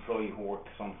an employee who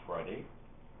works on Friday,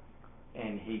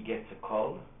 and he gets a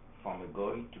call from a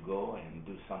guy to go and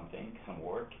do something, some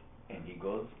work, and he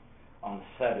goes on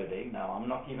Saturday, now I'm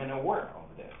not even aware of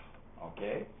this,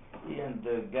 okay? And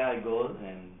the guy goes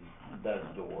and does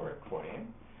the work for him.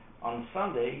 On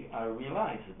Sunday, I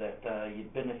realized that he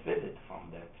benefited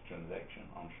from that transaction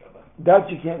on Shabbat. That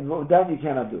you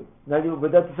cannot do.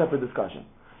 But that's a separate discussion.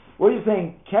 What you're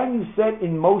saying, can you set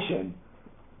in motion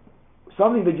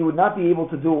something that you would not be able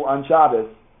to do on Shabbos,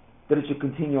 that it should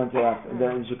continue until after, and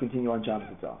then it should continue on Shabbos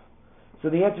itself? So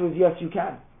the answer is yes, you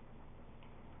can.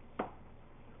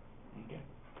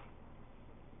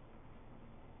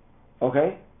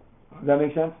 Okay? Does that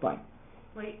make sense? Fine.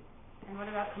 Wait, and what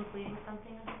about completing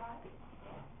something on Shabbat?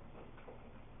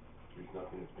 There's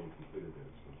nothing that's being completed there.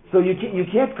 So you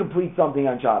can't complete something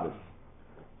on Shabbos.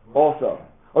 Also,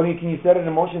 can you set it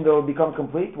in motion that it will become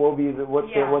complete? What's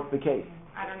the case?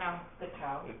 I don't know. The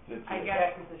cow. I The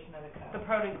guess acquisition of the cow. the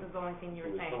produce is the only thing you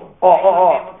were saying. Oh. That you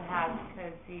were able to have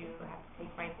because you have to take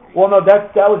right through. Well, no,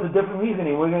 that was a different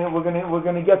reasoning. We're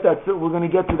gonna get that. We're gonna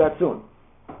get to that soon.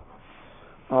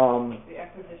 The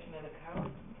acquisition of the cow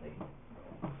is complete.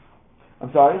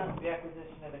 I'm sorry. The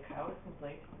acquisition of the cow is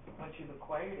complete. Once you've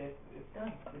acquired it, it's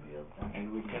done. The deal's done.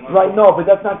 And we cannot Right, no, but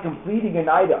that's not completing an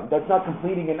item. That's not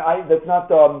completing an item. That's not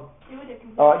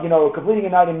completing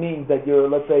an item means that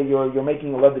let's say you're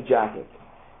making a leather jacket.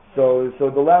 So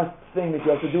the last thing that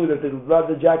you have to do that the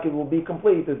leather jacket will be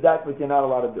complete is that what you're not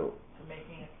allowed to do. So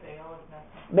making a sale is not.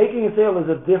 Making a sale is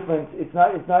a different. It's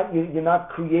not. You're not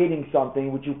creating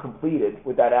something which you completed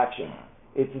with that action.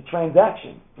 It's a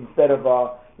transaction instead of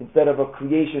a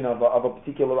creation of a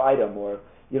particular item, or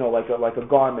like a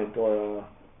garment or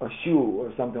a shoe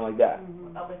or something like that.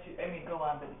 I'll let you, go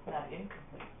on, but it's not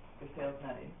incomplete. The sale's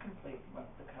not incomplete once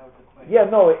the cow is acquired. Yeah,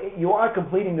 no, you are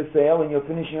completing the sale and you're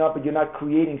finishing up, but you're not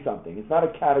creating something. It's not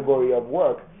a category of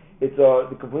work. It's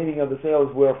the completing of the sale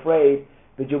is we're afraid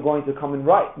that you're going to come and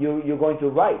write. You're going to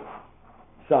write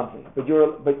something, but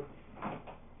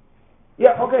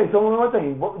yeah, okay. So one more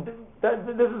thing.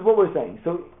 This is what we're saying.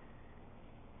 So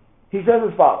he says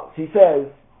as follows. He says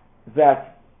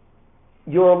that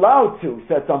you're allowed to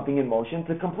set something in motion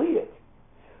to complete it.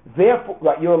 Therefore,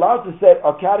 right, you're allowed to set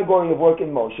a category of work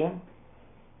in motion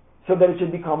so that it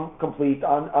should become complete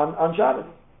on Shabbos.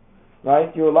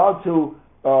 Right? You're allowed to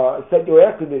set your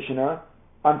air conditioner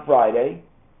on Friday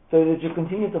so that it should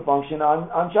continue to function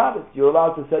on Shabbos. You're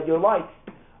allowed to set your lights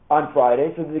on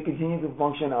Friday so that they continue to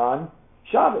function on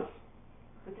Shabbos.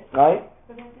 Right?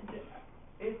 But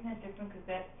isn't that different?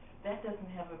 Because that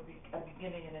doesn't have a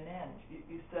beginning and an end.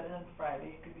 You set it on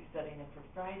Friday. You could be setting it for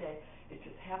Friday. It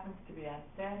just happens to be on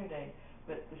Saturday.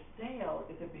 But the sale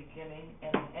is a beginning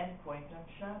and an end point on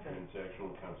Shabbos.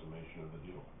 Transactional consummation of the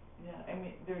deal. Yeah,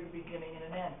 there's a beginning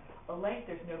and an end. A light,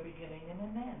 there's no beginning and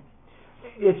an end.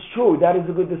 It's true, that is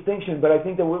a good distinction, but I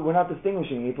think that we're not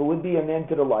distinguishing. If it would be an end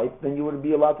to the light, then you would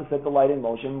be allowed to set the light in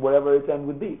motion, whatever its end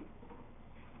would be.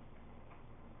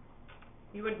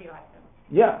 You would be allowed to.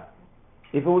 Yeah,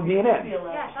 if it would be an end.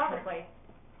 Yeah, Shabbos light.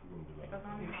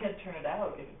 You can't turn it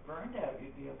out. If it burned out,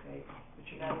 you'd be okay. But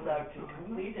you're not allowed to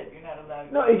complete it. You're not allowed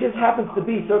to... No, it just happens to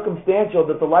be circumstantial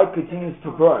that the light continues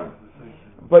to burn.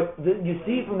 But you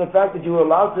see from the fact that you were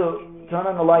allowed to turn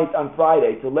on the light on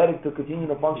Friday to let it to continue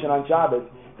to function on Shabbos,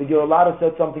 that you're allowed to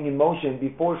set something in motion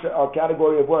before a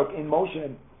category of work in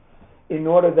motion in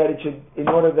order that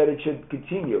it should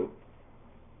continue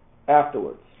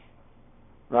afterwards.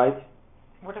 Right?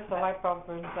 What if the light bulb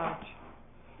burns out?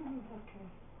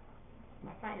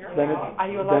 That's not your Then fault. Are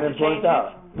you allowed to change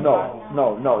it?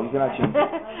 No, you cannot change it.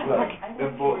 I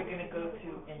thought you were going to go to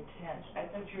intent. I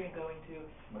thought you were going to,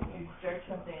 if you start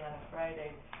something on a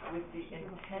Friday with the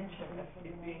intention of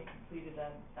it being completed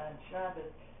on Shabbos,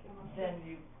 then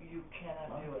you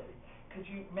cannot do it. Because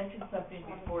you mentioned something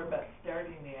before about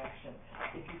starting the action.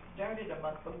 If you started a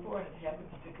month before and it happens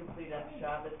to complete on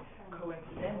Shabbos,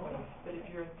 coincidentally, but if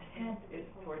your intent is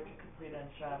for it to complete on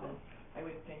Shabbos, I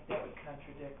would think that would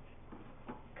contradict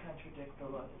the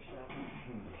laws of Shabbos.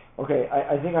 Okay,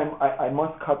 I think I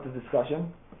must cut the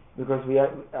discussion because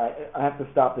I have to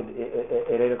stop at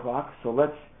 8 o'clock. So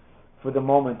for the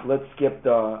moment, let's skip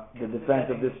the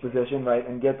defense of this position, right,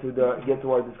 and get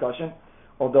to our discussion.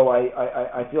 Although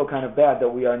I feel kind of bad that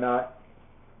we're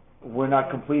not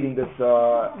completing this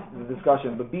the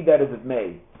discussion. But be that as it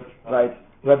may, right?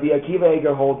 Rabbi Akiva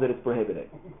Eger holds that it's prohibited.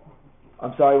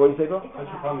 I'm sorry, what did you say, Bill? Touch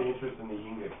upon the interest in the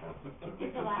Yinga concept.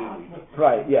 It's allowed.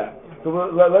 Right, yeah. So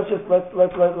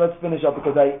let's finish up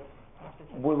because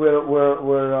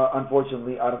we're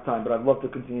unfortunately out of time. But I'd love to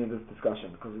continue this discussion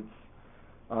because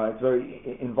it's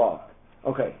very involved.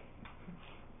 Okay.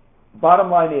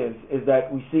 Bottom line is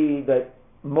that we see that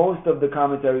most of the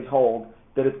commentaries hold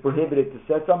that it's prohibited to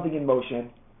set something in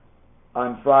motion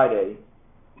on Friday,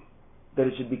 that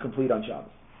it should be complete on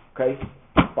Shabbos. Okay?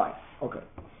 Fine. Okay.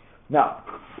 Now,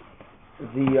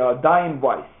 the Dayan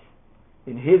Weiss,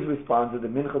 in his response to the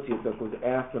Minchas Yitzchak, was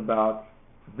asked about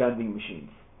vending machines.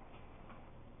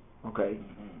 Okay?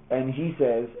 And he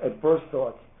says, at first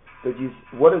thought, that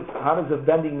how does a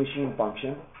vending machine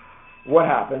function? What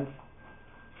happens?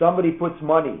 Somebody puts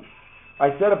money.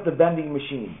 I set up the vending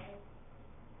machine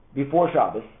before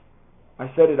Shabbos. I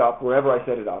set it up wherever I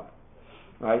set it up,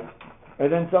 right?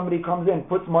 And then somebody comes in,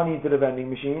 puts money into the vending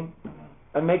machine,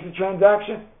 and makes a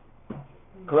transaction.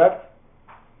 Correct?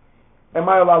 Am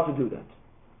I allowed to do that?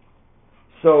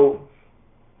 So,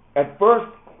 at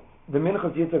first, the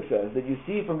Minchas Yitzchak says that you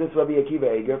see from this Rabbi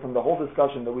Akiva Eger, from the whole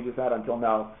discussion that we just had until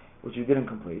now, which you didn't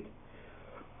complete,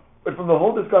 but from the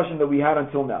whole discussion that we had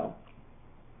until now,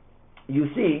 you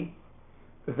see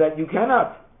that you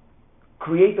cannot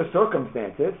create the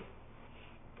circumstances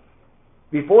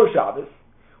before Shabbos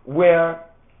where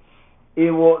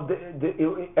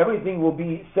everything will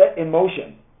be set in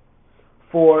motion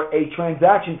for a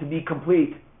transaction to be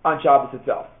complete on Shabbos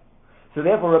itself. So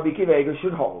therefore Rabbi Akiva Eger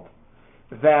should hold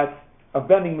that a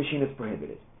vending machine is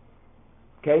prohibited.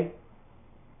 Okay?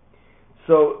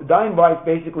 So Dayan Weiss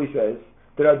basically says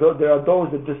there are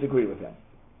those that disagree with him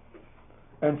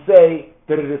and say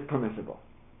that it is permissible.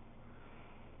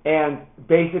 And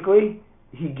basically,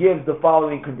 he gives the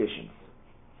following conditions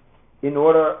in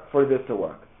order for this to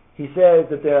work. He says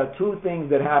that there are two things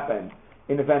that happen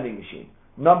in a vending machine.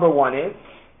 Number one is,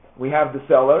 we have the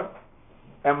seller,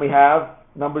 and we have,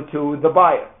 number two, the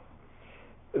buyer.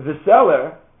 The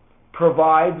seller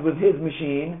provides with his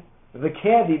machine the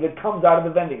candy that comes out of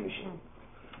the vending machine.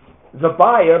 The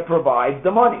buyer provides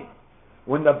the money.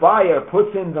 When the buyer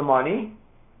puts in the money,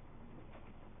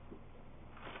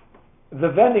 the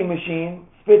vending machine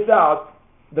spits out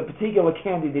the particular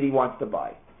candy that he wants to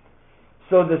buy.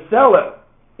 So the seller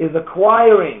is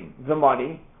acquiring the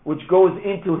money, which goes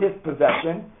into his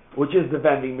possession, which is the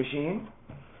vending machine,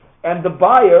 and the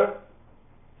buyer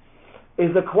is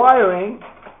acquiring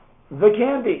the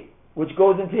candy, which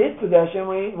goes into his possession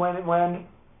when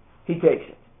he takes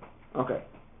it. Okay.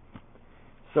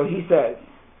 So he says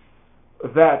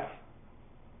that,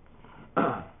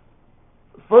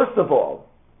 first of all,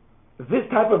 this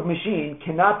type of machine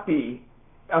cannot be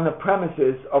on the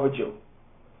premises of a Jew.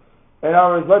 In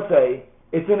other words, let's say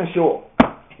it's in a shul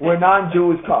where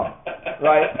non-Jews come,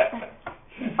 right?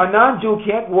 A non-Jew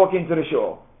can't walk into the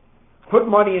shul, put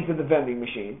money into the vending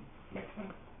machine,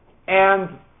 and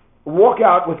walk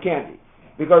out with candy.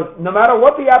 Because no matter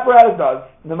what the apparatus does,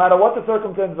 no matter what the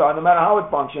circumstances are, no matter how it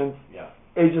functions,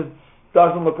 it just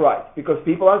doesn't look right. Because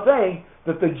people are saying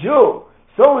that the Jew,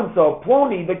 so-and-so,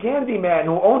 Plony, the candy man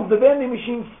who owns the vending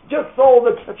machine, just sold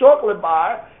a chocolate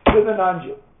bar to the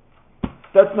non-Jew.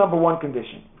 That's number one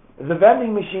condition. The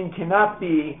vending machine cannot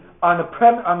be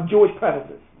on Jewish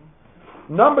premises.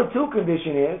 Number two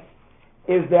condition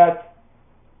is that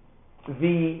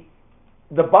the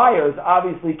buyers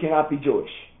obviously cannot be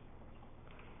Jewish.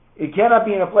 It cannot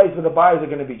be in a place where the buyers are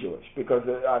going to be Jewish, because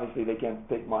obviously they can't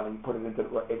take money and put it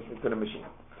into the machine,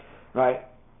 right?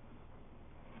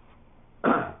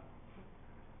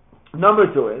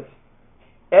 Number two is,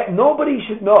 nobody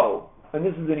should know, and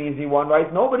this is an easy one,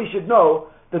 right? Nobody should know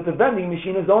that the vending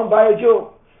machine is owned by a Jew.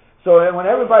 So when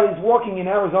everybody's walking in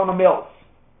Arizona Mills,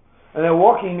 and they're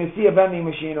walking to see a vending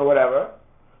machine or whatever,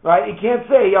 right? You can't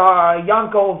say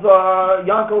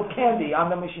Yankel's candy on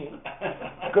the machine,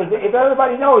 because if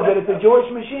everybody knows that it's a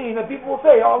Jewish machine, then people will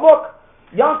say, "Oh, look,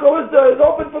 Yankel is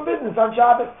open for business on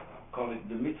Shabbos." Call it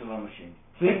the mitzvah machine.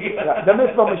 See, the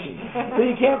mitzvah machine. So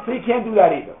you can't do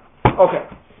that either. Okay.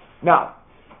 Now,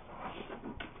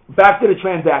 back to the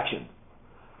transaction.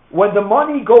 When the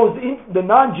money goes in, the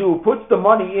non-Jew puts the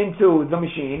money into the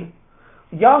machine,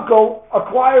 Yankel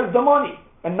acquires the money.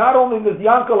 And not only does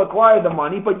Yankel acquire the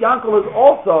money, but Yankel is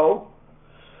also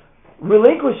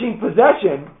relinquishing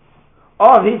possession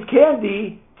of his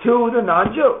candy to the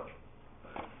non-Jew.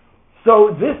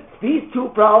 So these two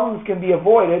problems can be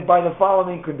avoided by the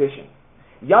following condition.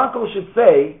 Yankel should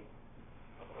say,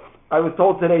 I was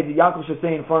told today that Yankel should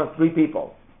say in front of 3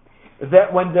 people,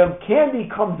 that when the candy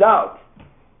comes out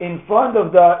in front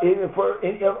of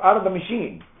out of the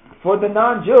machine for the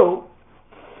non-Jew,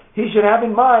 he should have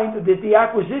in mind that the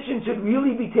acquisition should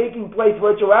really be taking place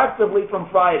retroactively from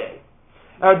Friday.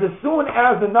 As soon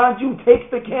as the non-Jew takes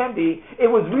the candy, it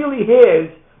was really his.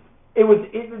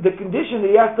 The condition that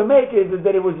he has to make is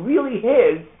that it was really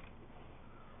his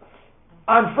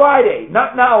on Friday,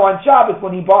 not now on Shabbos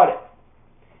when he bought it.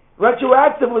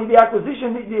 Retroactively, the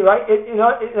acquisition, right?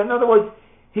 In other words,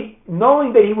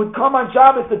 knowing that he would come on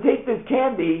Shabbos to take this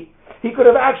candy, he could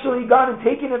have actually gone and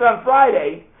taken it on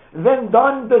Friday, then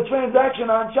done the transaction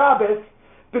on Shabbos,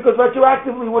 because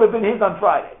retroactively would have been his on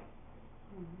Friday.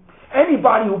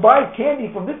 Anybody who buys candy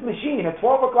from this machine at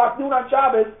 12 o'clock noon on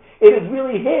Shabbos, it is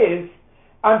really his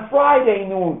on Friday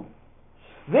noon.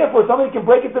 Therefore, somebody can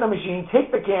break into the machine,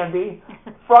 take the candy,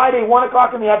 Friday 1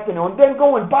 o'clock in the afternoon, then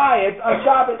go and buy it on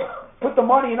Shabbos, put the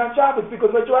money in on Shabbos,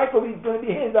 because retroactively it's going to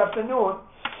be his afternoon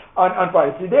on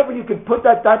Friday. So therefore you could put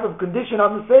that type of condition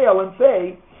on the sale and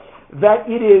say that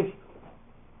it is,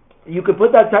 you could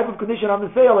put that type of condition on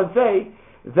the sale and say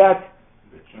that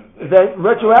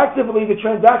retroactively the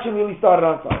transaction really started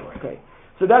on Friday. Okay.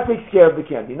 So that takes care of the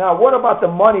candy. Now what about the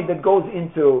money that goes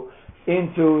into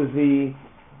the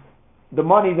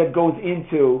money that goes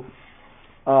into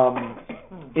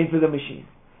the machine?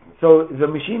 So the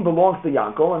machine belongs to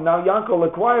Yankel, and now Yankel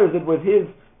acquires it with his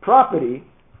property.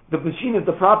 The machine is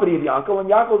the property of Yankel, and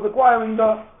Yankel is acquiring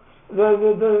the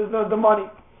money,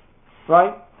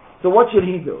 right? So what should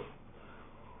he do?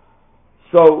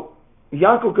 So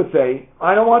Yankel could say,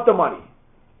 "I don't want the money,"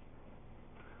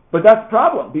 but that's a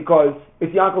problem because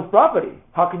it's Yankel's property.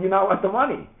 How can you not want the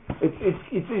money?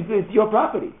 It's your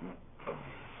property.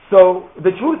 So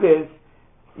the truth is,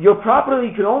 your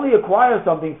property can only acquire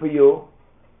something for you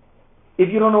if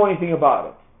you don't know anything about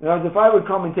it. In other words, if I would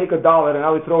come and take $1 and I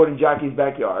would throw it in Jackie's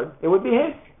backyard, it would be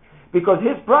his, because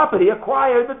his property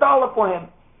acquired the $1 for him.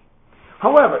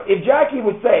 However, if Jackie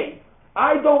would say,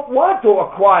 "I don't want to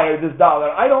acquire this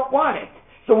 $1, I don't want it,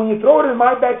 so when you throw it in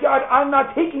my backyard, I'm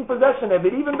not taking possession of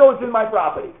it, even though it's in my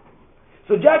property."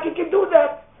 So Jackie can do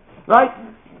that, right?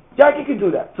 Jackie can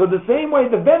do that. So the same way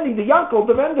the vending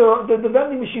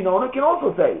machine owner can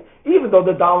also say, even though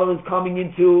the dollar is coming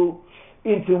into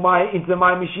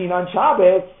my machine on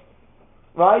Shabbos,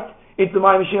 right? Into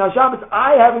my machine on Shabbos,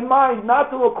 I have in mind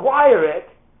not to acquire it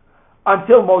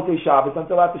until Motzei Shabbos,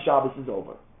 until after Shabbos is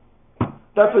over.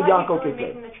 That's what Yankel could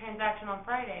say. He's making the transaction on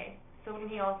Friday, so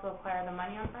wouldn't he also acquire the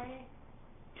money on Friday?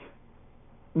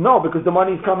 No, because the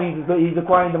money's coming. He's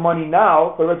acquiring the money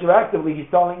now, but retroactively he's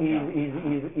selling.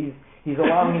 He's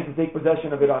allowing him to take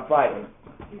possession of it on Friday.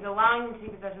 He's allowing him to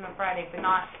take possession on Friday, but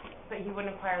he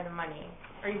wouldn't acquire the money,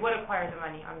 or he would acquire the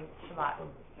money on Shabbat.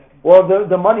 Well,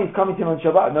 the money is coming to him on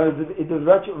Shabbat. No, it is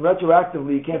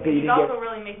retroactively. You can't say you he's didn't also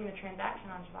really making the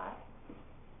transaction on Shabbat.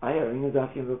 Irene is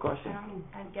asking a question.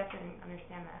 I guess I didn't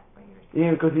understand that. What you were saying.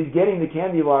 Yeah, because he's getting the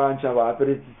candy bar on Shabbat,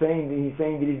 but he's saying that he's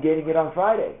getting it on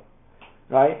Friday.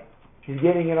 Right? He's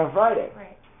getting it on Friday.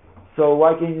 Right. So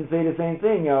why can't you say the same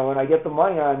thing? When I get the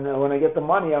money, I'm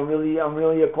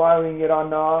really acquiring it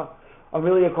on.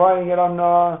 He's buying it on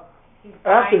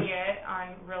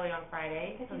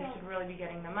Friday, so he should really be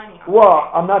getting the money.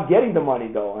 I'm not getting the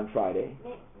money though on Friday.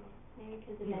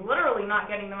 He's literally not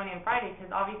getting the money on Friday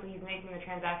because obviously he's making the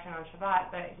transaction on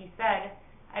Shabbat. But he said,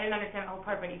 I didn't understand the whole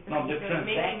part, but he said the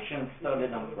transaction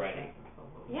started on Friday.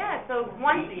 Yeah, so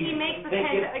once he makes the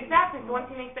transaction, so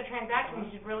once he makes the transaction,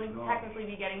 he should really technically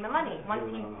be getting the money. Once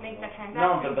he makes that transaction.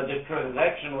 No, but the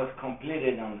transaction was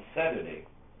completed on Saturday,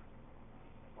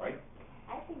 right?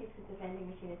 I think it's because the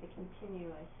vending machine is a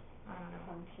continuous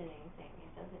functioning thing.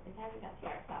 It hasn't got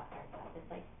start, stop. It's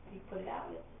like you put it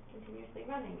out, it's continuously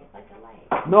running. It's like a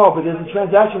light. No, but there's a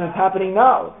transaction that's happening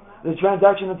now. There's a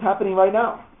transaction that's happening right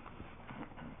now.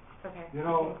 Okay. You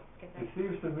know, it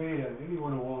seems to me that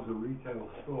anyone who owns a retail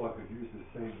store could use the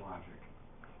same logic.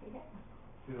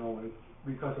 You know,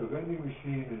 because a vending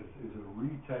machine is a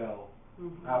retail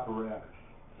apparatus.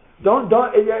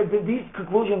 These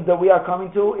conclusions that we are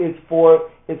coming to is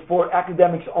for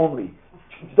academics only.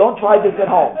 Don't try this at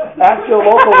home. Ask your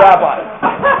local rabbi.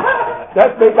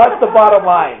 That's the bottom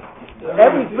line.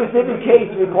 Every specific case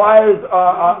requires.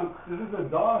 This is a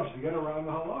dodge to get around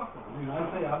the halakha. I mean, I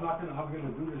say I'm going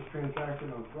to do this transaction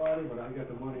on Friday, but I get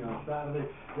the money on Saturday.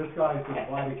 This guy's going to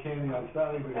buy the candy on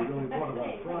Saturday, but he really bought it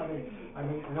on Friday. I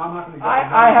mean, and I'm not going to get.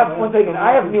 I have one second.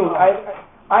 I have news.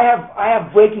 I have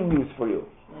breaking news for you,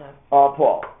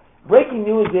 Paul. Breaking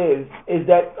news is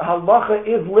that halacha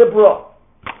is liberal.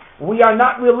 We are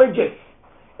not religious.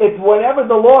 It's whatever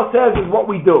the law says is what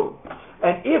we do.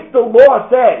 And if the law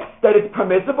says that it's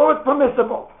permissible, it's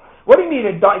permissible. What do you mean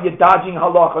you're dodging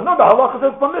halacha? No, the halacha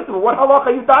says permissible. What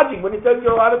halacha are you dodging when it says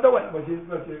you're allowed to do it?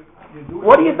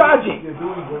 What are you dodging? You're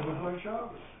doing business on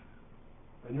Shabbos.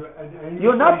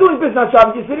 You're not doing business on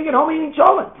Shabbos. You're sitting at home eating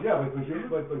cholent. Yeah, but you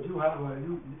have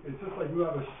it's just like you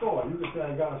have a store. You could say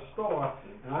I got a store,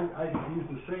 and I use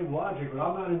the same logic, but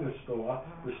I'm not in the store.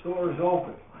 The store is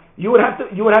open. You're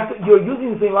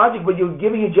using the same logic, but you're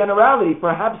giving a generality.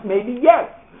 Perhaps, maybe, yes.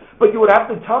 But you would have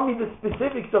to tell me the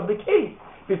specifics of the case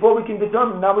before we can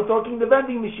determine. Now we're talking the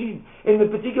vending machine. In the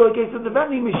particular case of the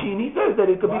vending machine, he says that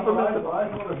it could be permissible.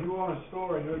 I thought if you own a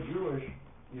store and you're Jewish,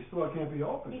 your store can't be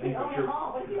open. You can own them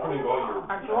all. What do you own them all?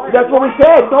 That's what we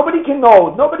said. Nobody can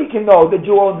know. Nobody can know the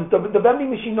Jew owns the vending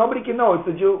machine. Nobody can know. It's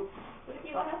the Jew. What if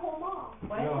you own a whole mall?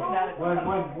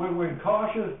 When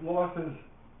Karsh's lost his,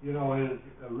 his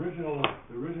original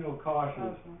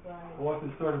Karsh's lost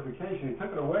his certification, he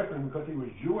took it away from him because he was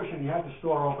Jewish and he had the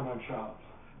store open on Shabbos.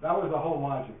 That was the whole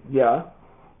logic. Yeah.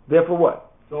 Therefore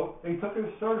what? So they took his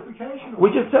certification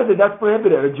away. We just said that that's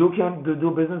prohibited. A Jew can't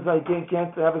do business. Can't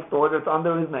have a store that's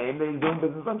under his name that he's doing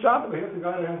business on Shabbos. But here's the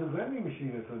guy that has a vending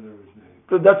machine that's under his name.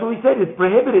 So that's what we said. It's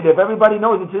prohibited. If everybody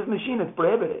knows it's his machine, it's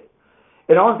prohibited.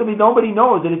 It has to be nobody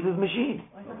knows that it's his machine.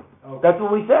 Okay. That's what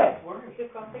we said. We're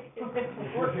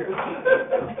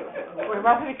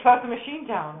about to close the machine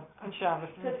down on Shabbos.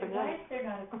 Why is there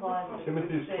not a clause that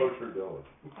would say?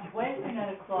 Why is there not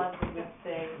a clause that would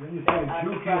say? Then you say a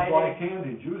Jew can't buy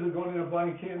candy. Jews are going in and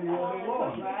buying candy all day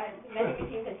long. Right. Many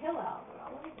machines at Hillel.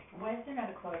 Why is there not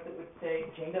a clause that would say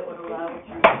that would allow him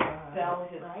to sell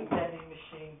his vending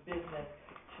machine business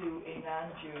to a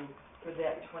non-Jew for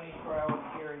that 24-hour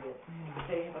period? If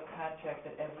they have a contract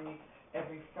that every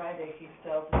Friday he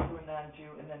sells it to a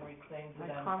non-Jew and then reclaims it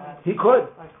on. He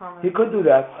could do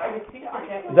that. I would think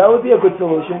that would be a good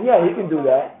solution. Yeah, he can do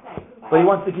that. But he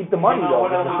wants to keep the money though.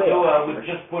 What I would do, I would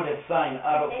just put a sign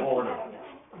out of order.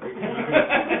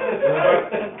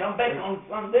 Come back on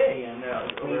Sunday and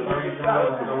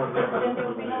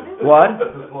what?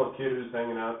 This little kid who's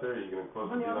hanging out there, are you going to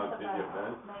close the deal on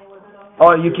TGFN?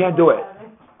 Oh, you can't do it.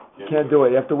 Can't do it.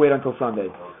 You have to wait until Sunday.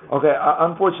 Okay.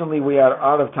 Unfortunately, we are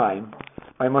out of time.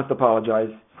 I must apologize.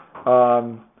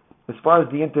 As far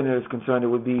as the internet is concerned, it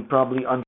would be probably